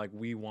Stefano is not like,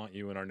 we want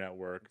you in our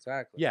network.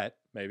 Exactly. Yet,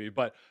 maybe.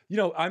 But,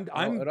 it'll I'm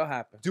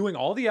happen. doing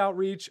all the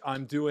outreach.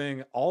 I'm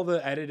doing all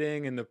the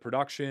editing and the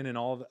production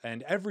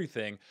and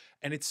everything.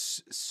 And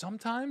it's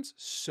sometimes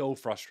so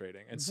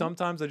frustrating. And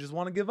sometimes I just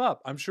want to give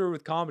up. I'm sure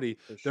with comedy,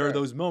 there are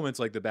those moments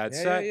like the bad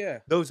set. Yeah.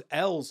 Those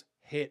L's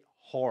hit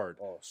hard.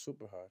 Oh,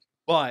 super hard.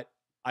 But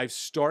I've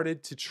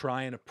started to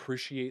try and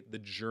appreciate the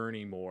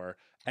journey more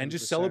and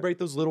just 100%. celebrate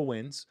those little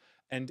wins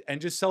and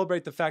just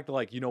celebrate the fact that,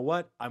 like, you know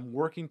what? I'm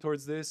working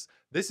towards this.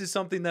 This is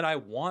something that I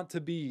want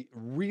to be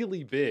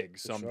really big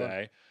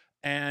someday.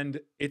 And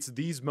it's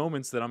these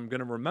moments that I'm going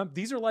to remember.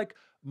 These are like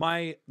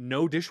my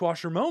no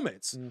dishwasher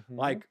moments.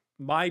 Like,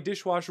 my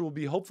dishwasher will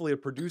be hopefully a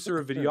producer,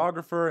 a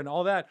videographer, and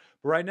all that.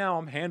 But right now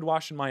I'm hand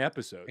washing my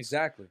episodes.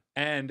 Exactly.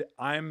 And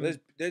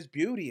there's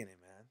beauty in it,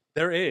 man.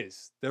 There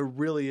is. There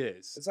really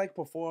is. It's like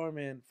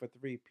performing for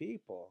 3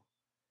 people.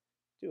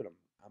 Dude,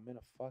 I'm in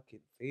a fucking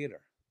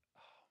theater.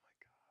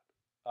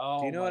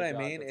 Oh, do you know what I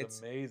God, mean? That's It's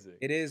amazing.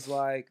 It is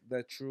like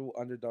the true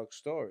underdog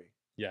story.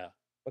 Yeah.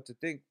 But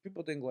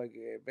people think like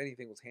if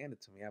anything was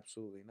handed to me,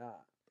 absolutely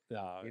not.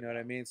 No, you know what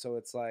I mean? So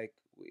it's like,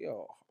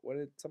 what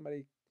did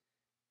somebody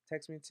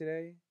text me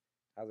today?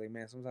 I was like,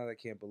 man, sometimes I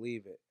can't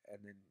believe it. And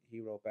then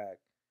he wrote back,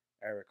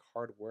 Eric,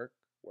 hard work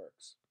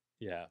works.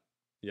 Yeah.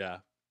 Yeah.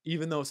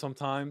 Even though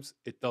sometimes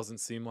it doesn't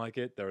seem like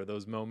it, there are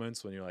those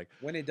moments when you're like,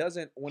 when it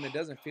doesn't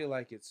feel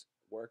like it's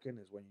working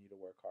is when you need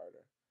to work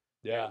harder.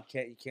 Yeah.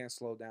 You can't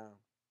slow down.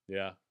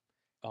 Yeah.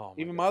 Oh,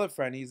 even my other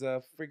friend, he's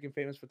a freaking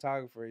famous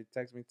photographer. He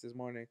texted me this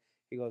morning.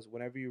 He goes,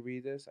 whenever you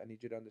read this, I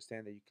need you to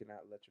understand that you cannot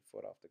let your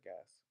foot off the gas.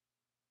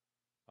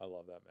 I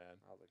love that, man.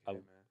 I was like, hey,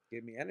 man,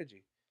 give me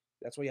energy.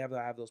 That's why you have to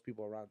have those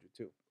people around you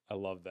too. I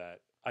love that.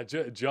 I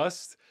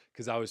just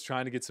because I was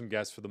trying to get some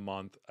guests for the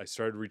month, I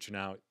started reaching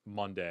out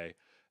Monday,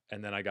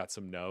 and then I got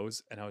some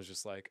no's, and I was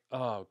just like,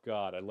 oh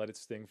God, I let it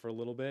sting for a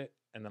little bit.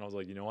 And then I was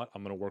like, you know what?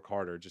 I'm going to work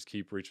harder. Just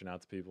keep reaching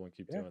out to people and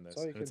keep doing this.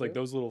 And it's like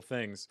those little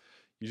things,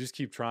 you just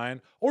keep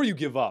trying or you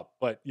give up.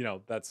 But,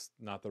 that's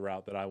not the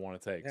route that I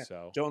want to take.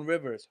 So Joan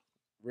Rivers,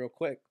 real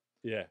quick.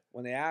 Yeah.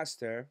 When they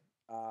asked her,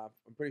 I'm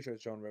pretty sure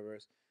it's Joan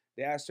Rivers.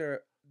 They asked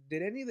her,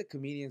 did any of the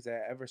comedians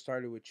that ever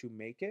started with you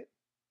make it?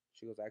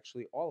 She goes,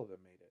 actually, all of them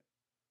made it.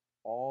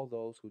 All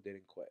those who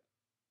didn't quit.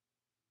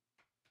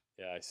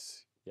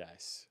 Yes.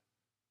 Yes.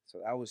 So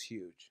that was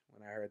huge.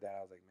 When I heard that,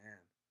 I was like, man.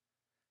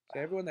 So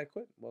everyone that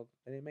quit, well,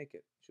 they didn't make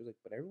it. She was like,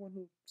 but everyone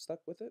who stuck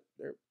with it,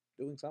 they're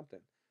doing something.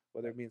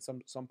 Whether it be in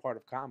some part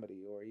of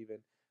comedy or even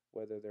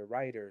whether they're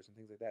writers and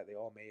things like that, they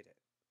all made it.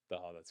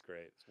 Oh, that's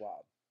great. It's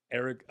wild.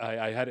 Eric,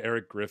 I had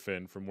Eric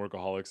Griffin from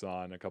Workaholics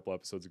on a couple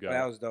episodes ago. Oh,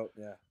 that was dope.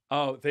 Yeah.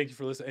 Oh, thank you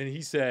for listening. And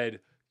he said,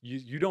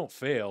 you don't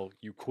fail,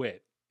 you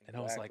quit. And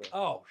I was like,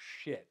 Exactly. oh,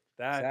 shit.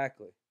 That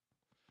Exactly.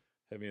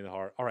 hit me in the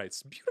heart. All right.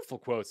 It's beautiful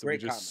quotes that we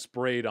Great just comment.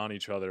 sprayed on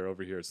each other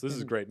over here. So this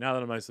is Mhm. great. Now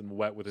that I'm nice and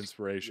wet with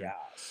inspiration,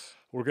 Yes.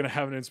 we're going to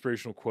have an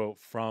inspirational quote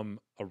from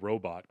a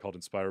robot called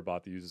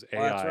InspireBot that uses Oh,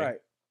 AI that's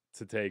right.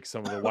 to take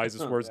some of the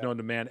wisest words Yeah. known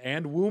to man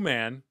and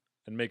woman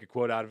and make a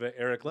quote out of it.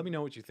 Eric, let me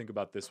know what you think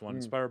about this one.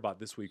 Mm. InspireBot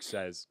this week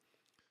says,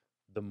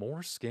 the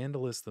more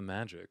scandalous the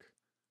magic,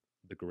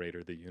 the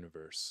greater the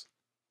universe.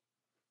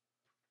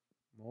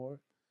 The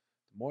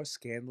more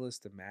scandalous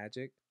the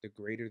magic, the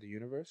greater the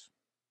universe.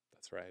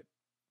 That's right.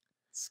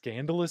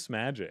 Scandalous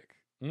magic.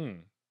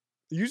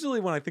 Usually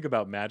when I think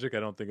about magic, I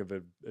don't think of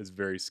it as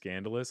very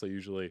scandalous.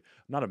 I'm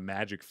not a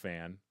magic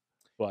fan,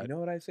 but You know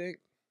what I think?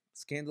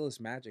 Scandalous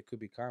magic could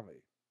be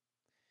comedy.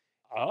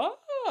 oh,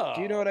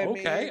 Do you know what I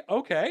mean?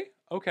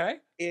 Okay.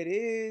 It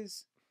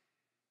is.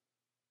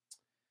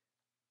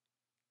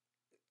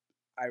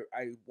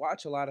 I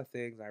watch a lot of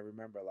things. I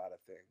remember a lot of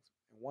things.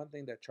 And one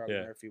thing that Charlie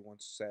Yeah. Murphy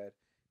once said,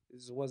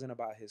 this wasn't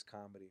about his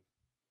comedy.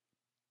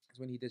 It's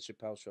when he did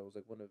Chappelle Show. It was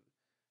like one of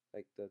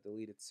like the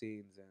deleted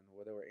scenes and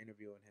where they were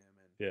interviewing him,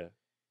 and Yeah.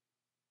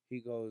 he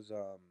goes,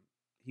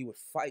 he would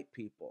fight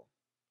people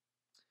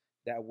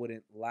that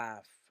wouldn't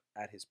laugh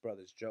at his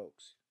brother's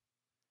jokes,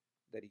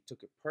 that he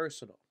took it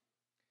personal.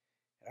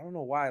 And I don't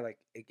know why, like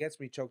it gets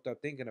me choked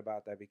up thinking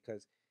about that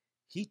because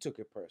he took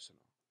it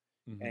personal.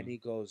 And Mhm. he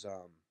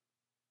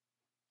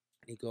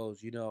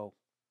goes, you know,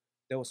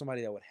 there was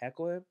somebody that would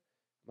heckle him.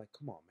 I'm like,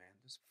 come on, man,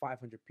 there's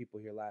 500 people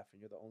here laughing.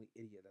 You're the only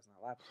idiot that's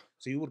not laughing.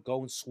 So you would go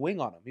and swing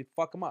on him. He'd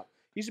fuck him up.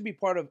 He used to be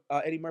part of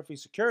Eddie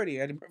Murphy's security.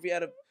 Eddie Murphy had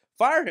to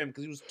fire him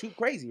because he was too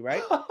crazy,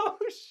 right? Oh,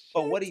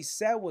 But what he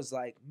said was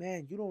like,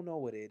 man, you don't know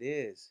what it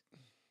is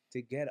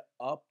to get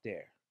up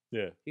there.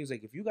 Yeah. He was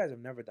like, if you guys have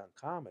never done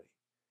comedy,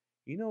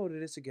 you know what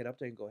it is to get up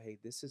there and go, hey,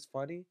 this is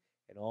funny,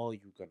 and all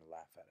you gonna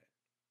laugh at it.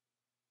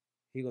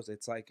 He goes,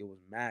 it's like it was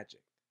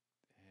magic.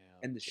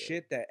 Damn, And the dude.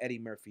 shit that Eddie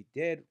Murphy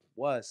did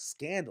was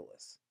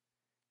scandalous.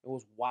 It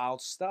was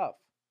wild stuff.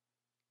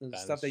 The That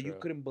stuff is that you true.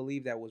 couldn't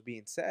believe that was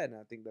being said. And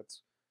I think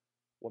that's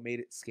what made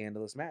it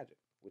scandalous magic,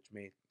 which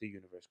made the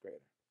universe greater.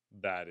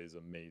 That is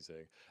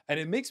amazing. And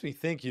it makes me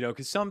think,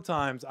 because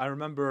sometimes I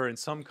remember in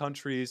some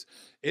countries,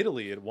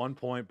 Italy at one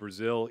point,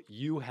 Brazil,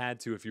 you had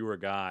to, if you were a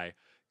guy,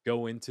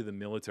 go into the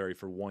military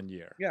for 1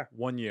 year. Yeah.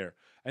 1 year.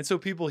 And so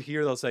people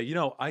here, they'll say,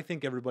 I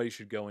think everybody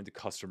should go into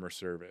customer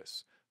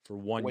service for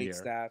 1 Wait year.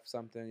 staff,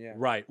 something, yeah.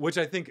 Right. Which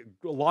I think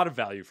a lot of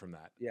value from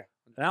that. Yeah.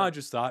 Now I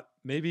just thought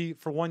maybe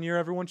for 1 year,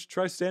 everyone should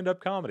try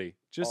stand-up comedy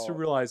just to Oh.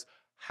 realize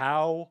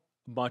how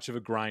much of a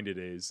grind it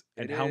is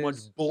and It how much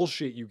is.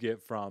 bullshit you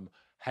get from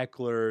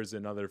hecklers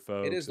and other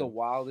folks. It is the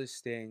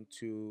wildest thing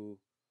to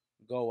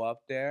go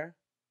up there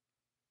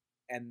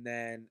and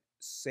then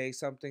say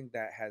something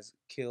that has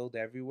killed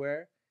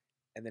everywhere,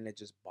 and then it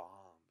just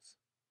bombs.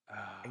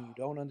 And you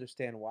don't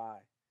understand why.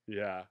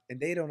 Yeah. And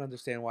they don't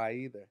understand why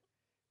either.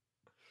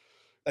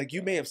 Like,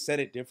 you may have said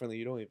it differently.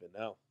 You don't even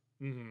know.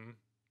 Mm-hmm.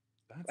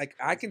 Like,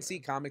 I can see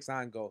comics now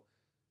and go,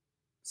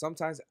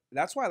 sometimes,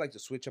 that's why I like to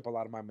switch up a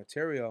lot of my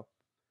material.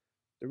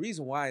 The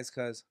reason why is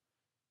because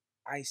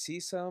I see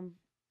someone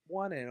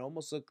and it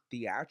almost look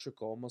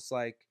theatrical, almost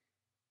like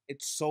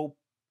it's so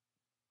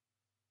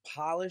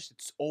polished,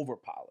 it's over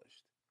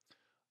polished.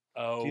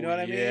 Oh, Do you know what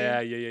I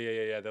yeah, mean?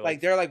 yeah. They're Like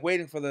they're like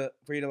waiting for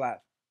you to laugh.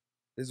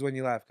 This is when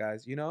you laugh,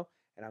 guys. And I'm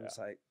Yeah. just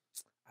like,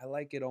 I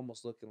like it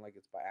almost looking like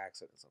it's by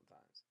accident sometimes.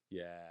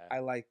 yeah, I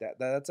like that.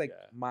 That's like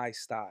Yeah. my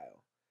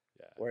style,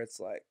 yeah. where it's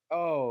like,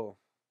 oh,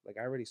 like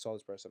I already saw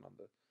this person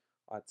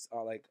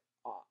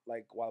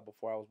like while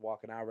before I was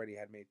walking, I already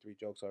had made 3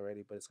 jokes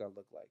already, but it's gonna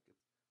look like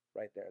it's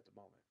right there at the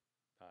moment.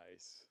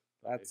 Nice.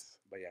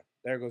 But yeah,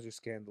 there goes your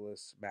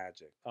scandalous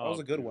magic. That Oh, was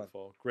a good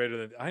beautiful. Greater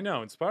than I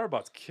know.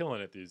 InspireBot's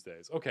killing it these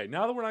days. Okay,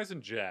 now that we're nice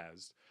and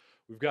jazzed,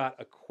 we've got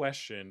a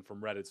question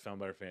from Reddit's found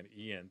by our fan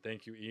Ian.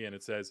 Thank you, Ian.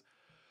 It says,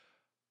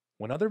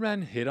 when other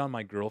men hit on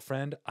my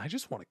girlfriend, I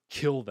just want to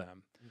kill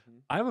them.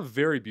 one. I have a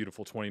very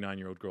beautiful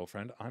 29-year-old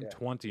girlfriend. I'm Yeah.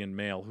 20 and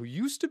male, who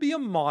used to be a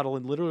model,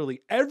 and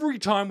literally every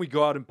time we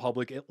go out in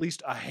public, at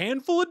least a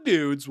handful of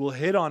dudes will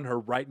hit on her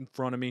right in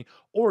front of me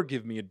or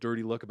give me a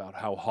dirty look about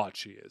how hot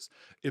she is.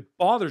 It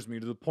bothers me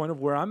to the point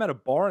of where I'm at a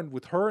bar and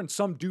with her and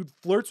some dude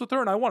flirts with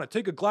her and I want to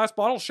take a glass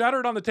bottle,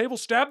 shatter it on the table,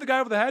 stab the guy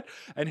over the head,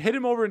 and hit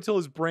him over until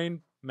his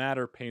brain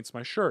matter paints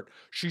my shirt.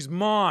 She's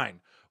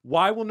mine.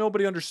 Why will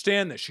nobody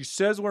understand this? She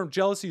says where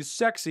jealousy is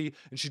sexy,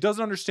 and she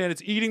doesn't understand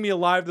it's eating me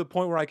alive to the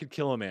point where I could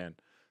kill a man.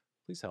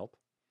 Please help.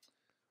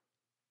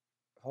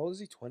 How old is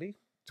he? 20?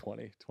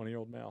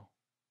 20-year-old male.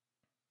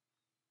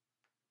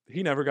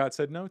 He never got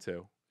said no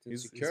to.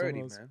 It's He's one of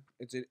insecurity, those- man.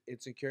 It's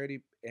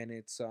insecurity, and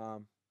it's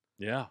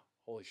Yeah.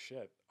 Holy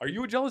shit. Are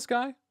you a jealous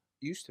guy?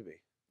 used to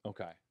be.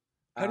 Okay.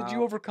 How did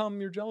you overcome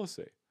your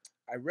jealousy?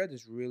 I read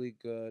this really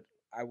good.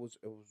 I was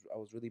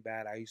really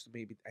bad. I used to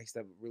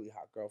have a really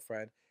hot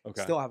girlfriend.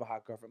 Okay. Still have a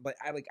hot girlfriend, but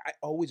I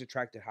always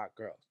attracted hot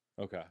girls.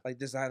 Okay. Like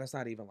that's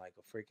not even like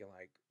a freaking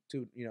like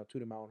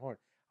tooting my own horn.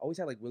 I always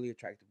had like really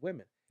attractive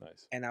women,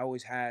 Nice. and I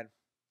would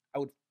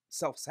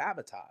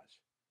self-sabotage,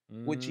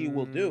 which he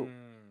will do.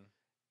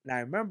 And I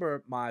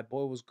remember my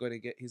boy was going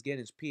to he's getting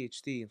his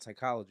PhD in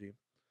psychology,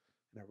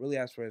 and I really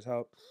asked for his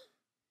help.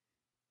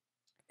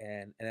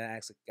 And then I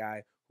asked a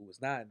guy who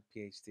was not in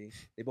PhD.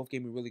 They both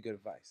gave me really good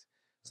advice.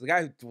 So the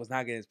guy who was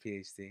not getting his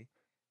PhD,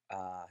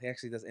 he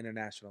actually does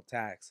international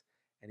tax,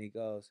 and he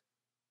goes,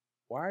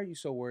 "Why are you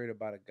so worried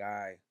about a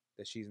guy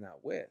that she's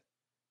not with?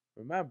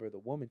 Remember, the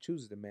woman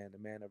chooses the man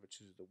never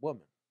chooses the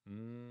woman."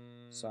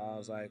 So I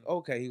was like,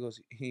 "Okay."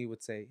 He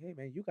would say, "Hey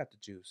man, you got the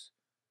juice,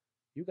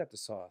 you got the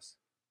sauce.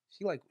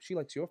 She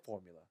likes your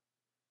formula,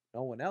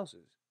 no one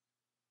else's.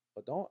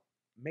 But don't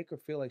make her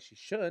feel like she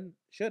shouldn't.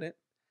 Right.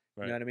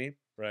 You know what I mean?"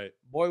 Right.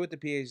 Boy with the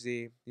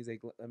PhD, he's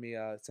like, "Let me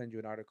send you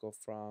an article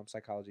from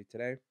Psychology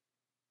Today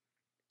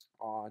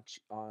on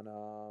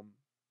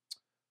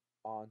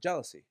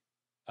jealousy."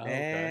 Oh,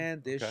 Man,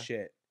 okay. this Okay.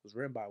 shit was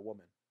written by a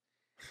woman,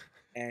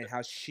 and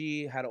how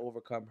she had to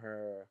overcome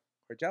her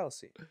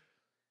jealousy.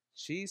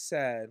 She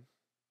said,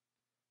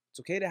 "It's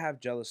okay to have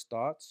jealous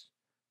thoughts,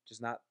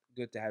 just not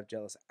good to have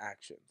jealous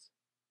actions."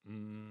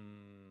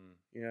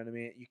 You know what I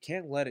mean? You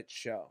can't let it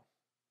show.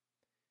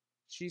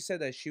 She said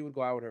that she would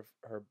go out with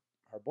her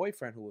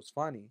boyfriend who was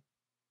funny,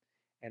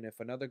 and if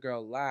another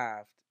girl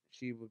laughed,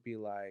 she would be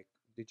like,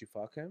 "Did you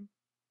fuck him?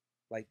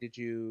 Like, did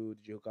you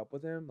hook up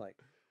with him? Like,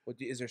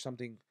 is there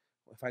something?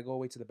 If I go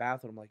away to the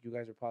bathroom, like, you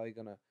guys are probably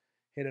gonna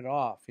hit it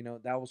off." You know,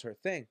 that was her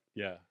thing.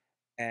 Yeah.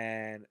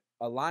 And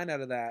a line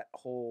out of that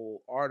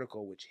whole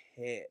article, which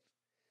hit,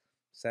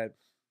 said,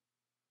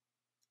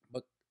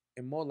 "But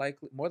and more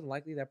than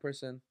likely, that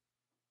person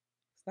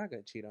is not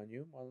gonna cheat on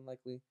you. More than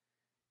likely,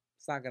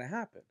 it's not gonna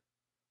happen.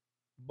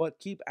 But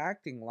keep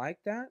acting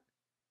like that,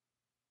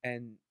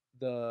 and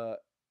the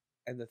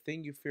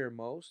thing you fear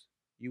most,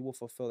 you will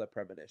fulfill that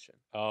premonition."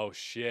 Oh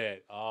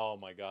shit. Oh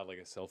my god, like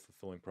a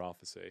self-fulfilling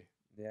prophecy.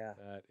 Yeah,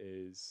 That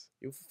is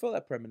you'll fulfill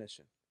that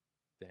premonition.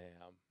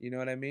 damn. You know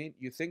what I mean?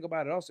 You think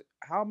about it also.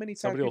 How many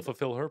times Somebody will people,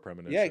 fulfill her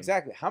premonition. yeah,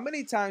 exactly. How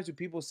many times do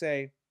people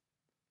say,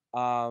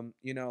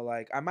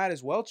 like, I might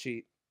as well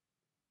cheat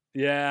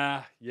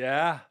Yeah,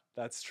 yeah,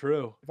 that's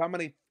true. if I'm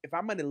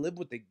gonna live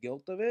with the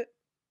guilt of it,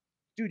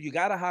 dude. You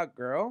got a hot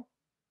girl.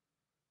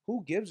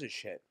 Who gives a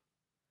shit?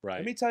 Let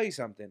Right. me tell you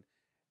something.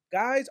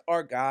 Guys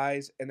are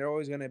guys, and they're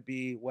always gonna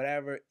be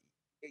whatever.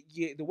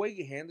 The way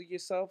you handle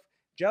yourself,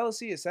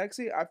 jealousy is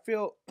sexy. I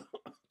feel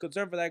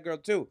concerned for that girl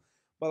too,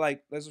 but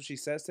like that's what she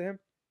says to him,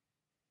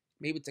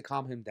 maybe to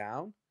calm him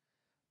down.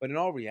 But in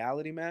all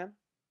reality, man,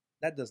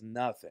 that does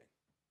nothing.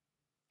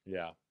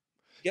 Yeah.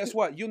 Guess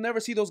what? You'll never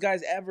see those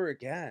guys ever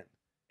again.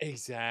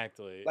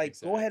 Exactly. Like,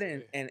 go ahead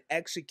exactly. and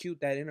execute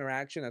that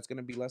interaction that's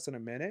gonna be less than a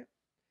minute.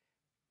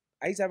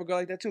 I used to have a girl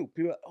like that too.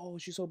 People, are like, "Oh,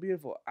 she's so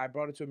beautiful." I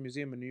brought her to a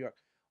museum in New York.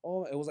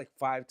 Oh, it was like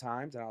 5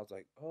 times, and I was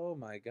like, "Oh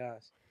my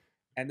gosh!"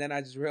 And then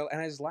I just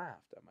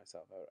laughed at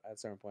myself at a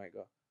certain point. I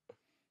go,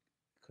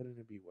 "Couldn't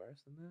it be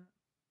worse than that?"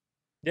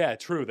 Yeah,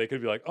 true. They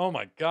could be like, "Oh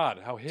my god,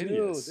 how Dude,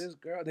 hideous." this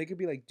girl, they could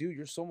be like, "Dude,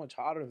 you're so much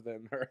hotter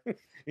than her."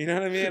 You know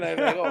what I mean? I'm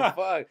like, "Oh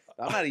fuck,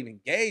 I'm not even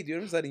gay, dude.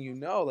 I'm just letting you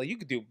know, like, you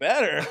could do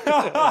better."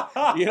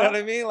 You know what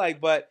I mean? Like,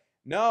 but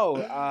no,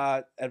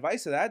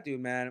 advice to that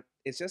dude, man,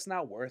 it's just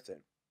not worth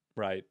it.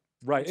 Right.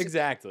 Right.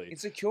 Exactly.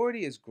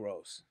 Insecurity is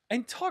gross.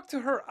 And talk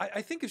to her.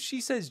 I think if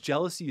she says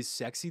jealousy is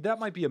sexy, that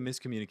might be a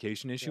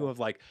miscommunication issue Yeah. of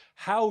like,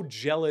 how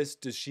jealous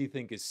does she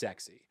think is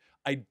sexy?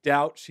 I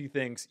doubt she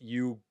thinks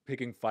you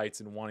picking fights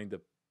and wanting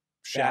to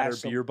shatter Bash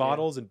some- beer yeah.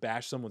 bottles and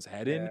bash someone's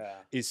head in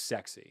Yeah. is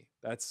sexy.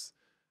 That's,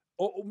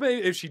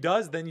 maybe if she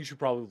does, then you should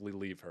probably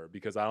leave her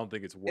because I don't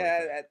think it's worth it.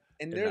 Yeah, and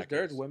in there's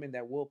that case. women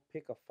that will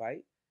pick a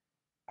fight.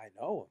 I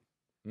know them.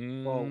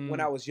 Well, when Mm,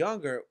 I was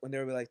younger, when they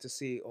were like to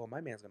see, "Oh,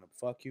 my man's gonna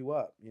fuck you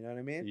up," you know what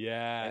I mean?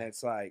 yeah. And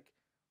it's like,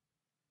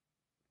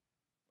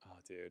 Oh,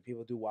 dude.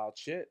 people do wild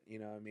shit, you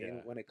know what I mean?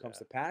 Yeah, When it comes yeah.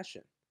 to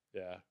passion,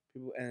 Yeah.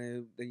 people,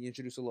 and then you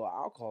introduce a little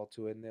alcohol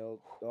to it, and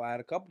they'll add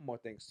a couple more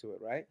things to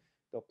it, right?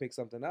 They'll pick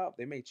something up.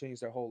 They may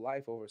change their whole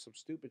life over some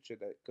stupid shit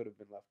that could have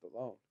been left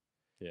alone.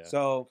 Yeah.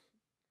 So,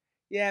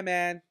 yeah,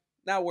 man,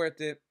 not worth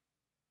it.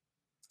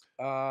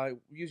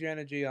 Use your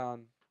energy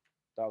on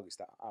doggy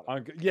style. I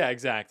don't know. Yeah,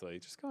 exactly.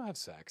 Just go have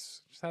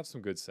sex. Just have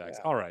some good sex.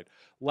 Yeah. All right.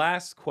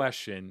 Last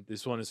question.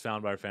 This one is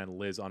found by our fan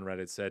Liz on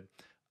Reddit. Said,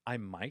 I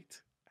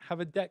might have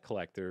a debt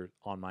collector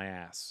on my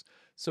ass.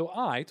 So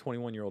I,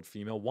 21-year-old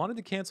female, wanted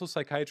to cancel a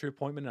psychiatry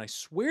appointment, and I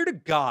swear to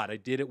God I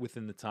did it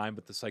within the time,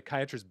 but the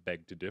psychiatrist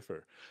begged to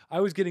differ. I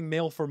was getting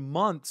mail for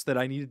months that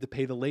I needed to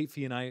pay the late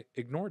fee, and I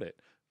ignored it.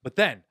 But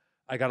then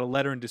I got a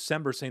letter in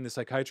December saying the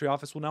psychiatry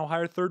office will now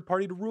hire a third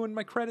party to ruin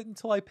my credit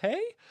until I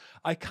pay.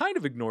 I kind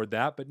of ignored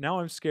that, but now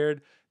I'm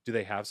scared. Do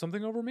they have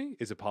something over me?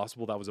 Is it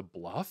possible that was a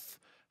bluff?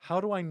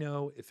 How do I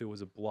know if it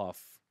was a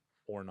bluff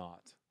or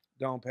not?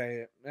 Don't pay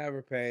it.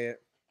 Never pay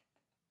it.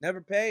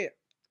 Never pay it.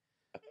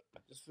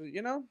 Just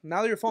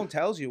now your phone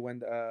tells you when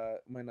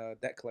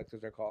debt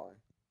collectors are calling.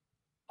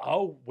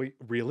 Oh, wait,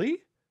 really?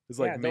 It's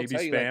like Yeah, they'll maybe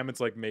tell you, spam.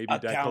 It's like maybe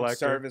debt Account collector.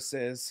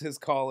 services is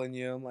calling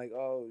you. I'm like,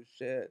 oh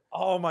shit.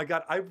 Oh my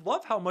God. I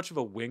love how much of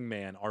a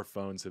wingman our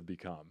phones have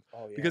become.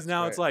 Oh yeah. Because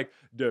now it's like,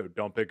 dude,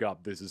 don't pick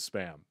up. This is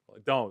spam.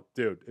 Like, don't,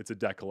 dude, it's a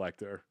debt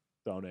collector.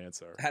 Don't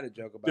answer. I had a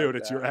joke about Dude, that.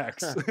 it's your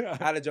ex. I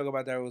had a joke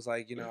about that. It was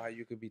like, how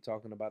you could be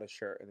talking about a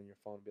shirt and then your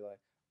phone would be like,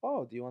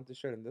 oh, do you want the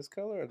shirt in this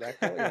color or that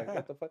color? You're like,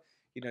 what the fuck?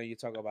 You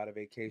talk about a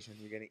vacation,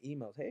 you're getting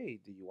emails. Hey,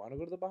 do you want to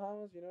go to the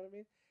Bahamas? You know what I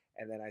mean?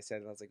 And then I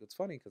said, I was like, it's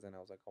funny because then I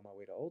was like on my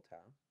way to Old Town,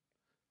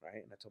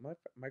 right? And I told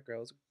my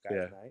girls, guys'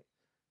 Yeah. night,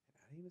 and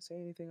I didn't even say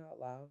anything out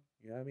loud.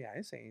 You know what I mean? I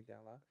didn't say anything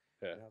out loud.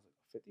 Yeah. And I was like,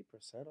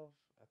 50% off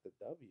at the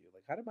W.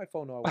 Like, how did my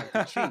phone know I wanted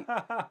to cheat?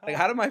 Like,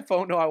 how did my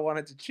phone know I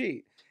wanted to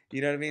cheat?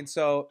 You know what I mean?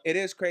 So it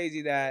is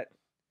crazy that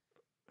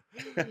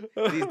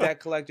these debt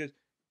collectors,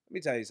 let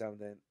me tell you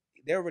something.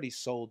 They already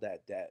sold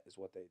that debt is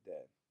what they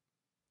did.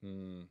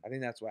 I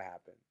think that's what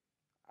happened.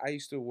 I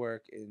used to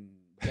work in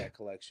debt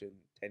collection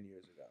 10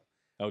 years ago.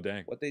 Oh,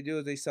 dang. What they do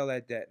is they sell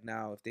that debt.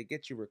 Now, if they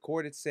get you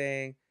recorded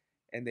saying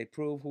and they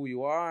prove who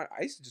you are,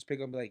 I used to just pick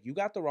up and be like, you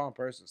got the wrong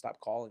person. Stop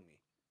calling me.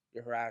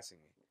 You're harassing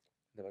me.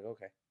 They're like,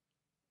 okay.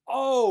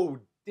 Oh,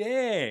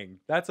 dang.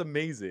 That's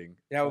amazing.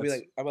 Yeah, I'll be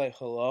like,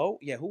 hello?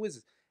 Yeah, who is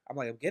this? I'm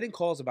like, I'm getting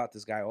calls about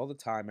this guy all the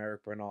time,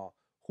 Eric Bernal.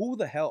 Who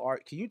the hell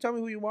can you tell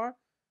me who you are?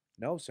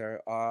 No, sir.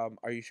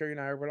 Are you sure you're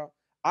not Eric Bernal?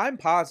 I'm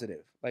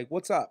positive. Like,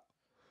 what's up?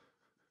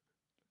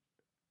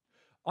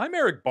 I'm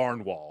Eric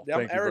Barnwall. I'm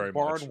Thank you Eric very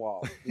much.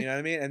 Barnwall. You know what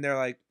I mean? And they're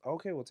like,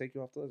 okay, we'll take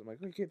you off the list. I'm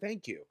like, okay,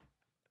 thank you.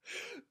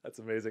 That's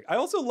amazing. I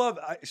also love,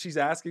 she's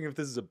asking if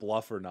this is a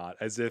bluff or not,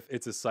 as if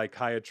it's a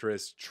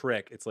psychiatrist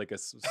trick. It's like a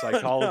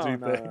psychology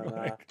thing. No.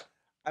 Like...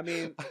 I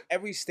mean,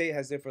 every state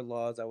has different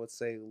laws. I would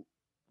say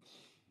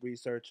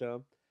research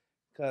them.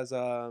 Because,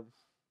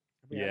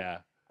 yeah. I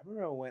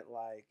remember I went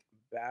like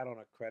bad on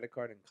a credit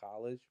card in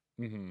college.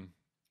 Mm-hmm.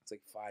 It's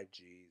like 5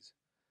 G's.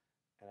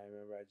 And I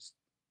remember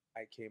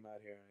I came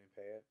out here and I didn't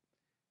pay it.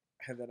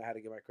 And then I had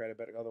to get my credit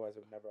back. Otherwise, I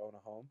would never own a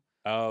home.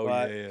 Oh,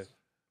 but yeah.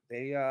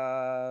 They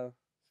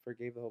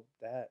forgave the whole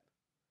debt.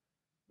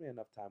 I mean,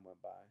 enough time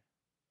went by.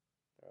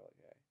 They're like,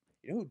 hey.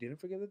 You know who didn't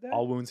forgive the debt?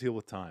 All wounds heal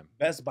with time.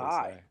 Best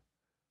Buy.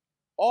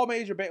 All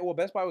major well,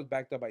 Best Buy was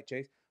backed up by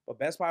Chase, but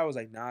Best Buy was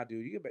like, nah,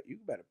 dude, you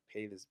better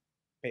pay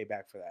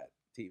back for that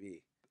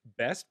TV.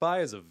 Best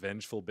Buy is a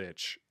vengeful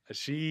bitch.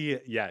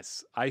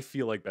 Yes, I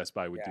feel like Best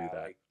Buy would do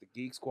that. Like the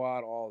Geek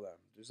Squad, all of them.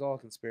 There's all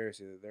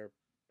conspiracy that they're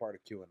part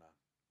of QAnon.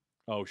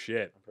 Oh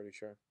shit! I'm pretty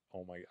sure.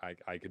 Oh my, I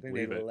could think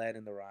believe they it. led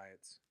in the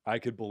riots. I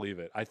could believe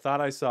it. I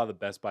thought I saw the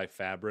Best Buy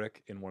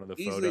fabric in one of the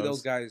Easily photos.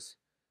 those guys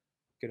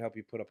could help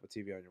you put up a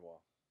TV on your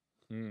wall.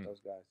 Those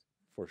guys.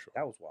 For sure.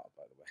 That was wild,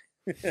 by the way.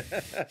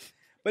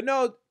 But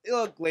no,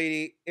 look,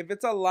 lady, if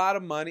it's a lot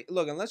of money,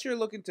 look, unless you're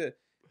looking to,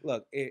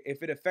 look,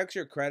 if it affects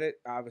your credit,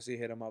 obviously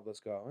hit them up. Let's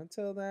go.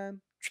 Until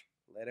then,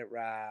 let it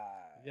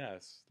ride.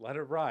 Yes, let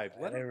it ride.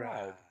 Let it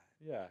ride.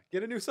 Yeah,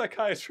 get a new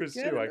psychiatrist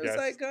Get too, a I new guess.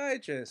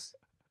 psychiatrist.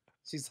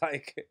 She's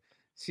like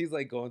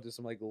going through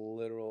some like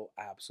literal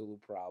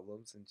absolute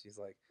problems, and she's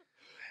like,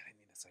 I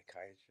need a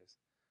psychiatrist,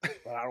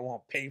 but I don't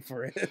want to pay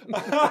for it. It's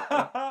like,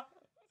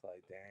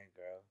 dang,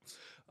 girl.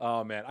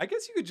 Oh man, I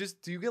guess you could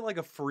just, do you get like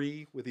a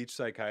free with each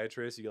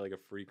psychiatrist? You get like a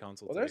free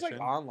consultation. Well, there's like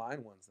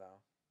online ones now.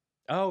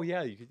 Oh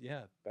yeah, you could.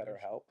 Yeah,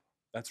 BetterHelp.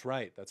 That's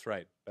right.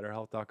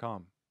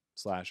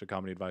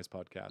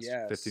 BetterHelp.com/acomedyadvicepodcast.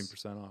 Yes.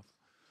 15% off.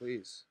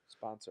 Please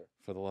sponsor.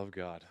 For the love of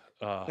God.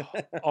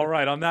 All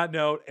right. On that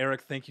note,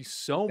 Eric, thank you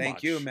so much.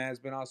 Thank you, man. It's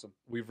been awesome.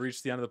 We've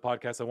reached the end of the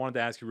podcast. I wanted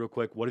to ask you real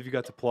quick, what have you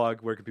got to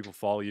plug? Where can people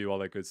follow you? All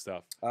that good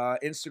stuff.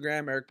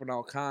 Instagram, Eric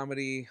Bernal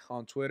Comedy.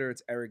 On Twitter,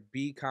 it's Eric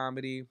B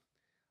Comedy.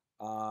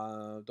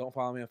 Don't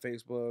follow me on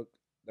Facebook.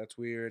 That's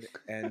weird.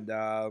 And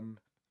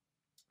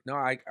no,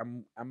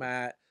 I'm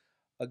at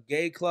a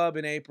gay club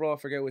in April. I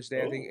forget which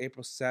day. I think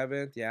April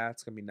 7th. Yeah,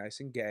 it's gonna be nice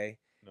and gay.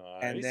 Nice.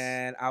 And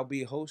then I'll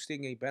be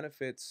hosting a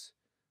benefits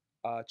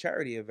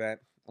charity event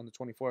on the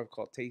 24th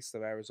called Taste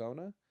of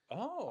Arizona.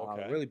 Oh,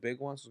 okay. A really big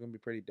one, so it's gonna be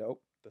pretty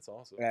dope. That's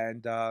awesome.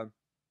 And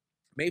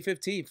May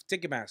 15th,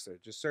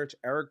 Ticketmaster. Just search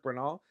Eric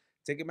Bernal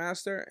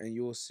Ticketmaster, and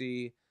you will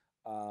see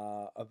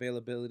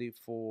availability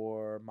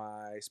for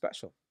my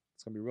special.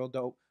 It's gonna be real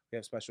dope. We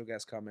have special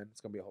guests coming.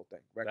 It's gonna be a whole thing.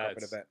 Red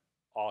carpet event.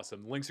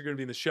 Awesome. Links are gonna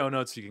be in the show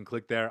notes, so you can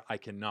click there. I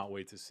cannot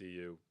wait to see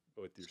you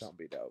with your. It's gonna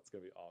be dope. It's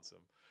gonna be awesome.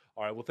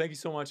 All right. Well, thank you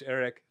so much,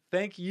 Eric.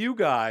 Thank you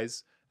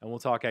guys, and we'll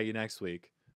talk at you next week.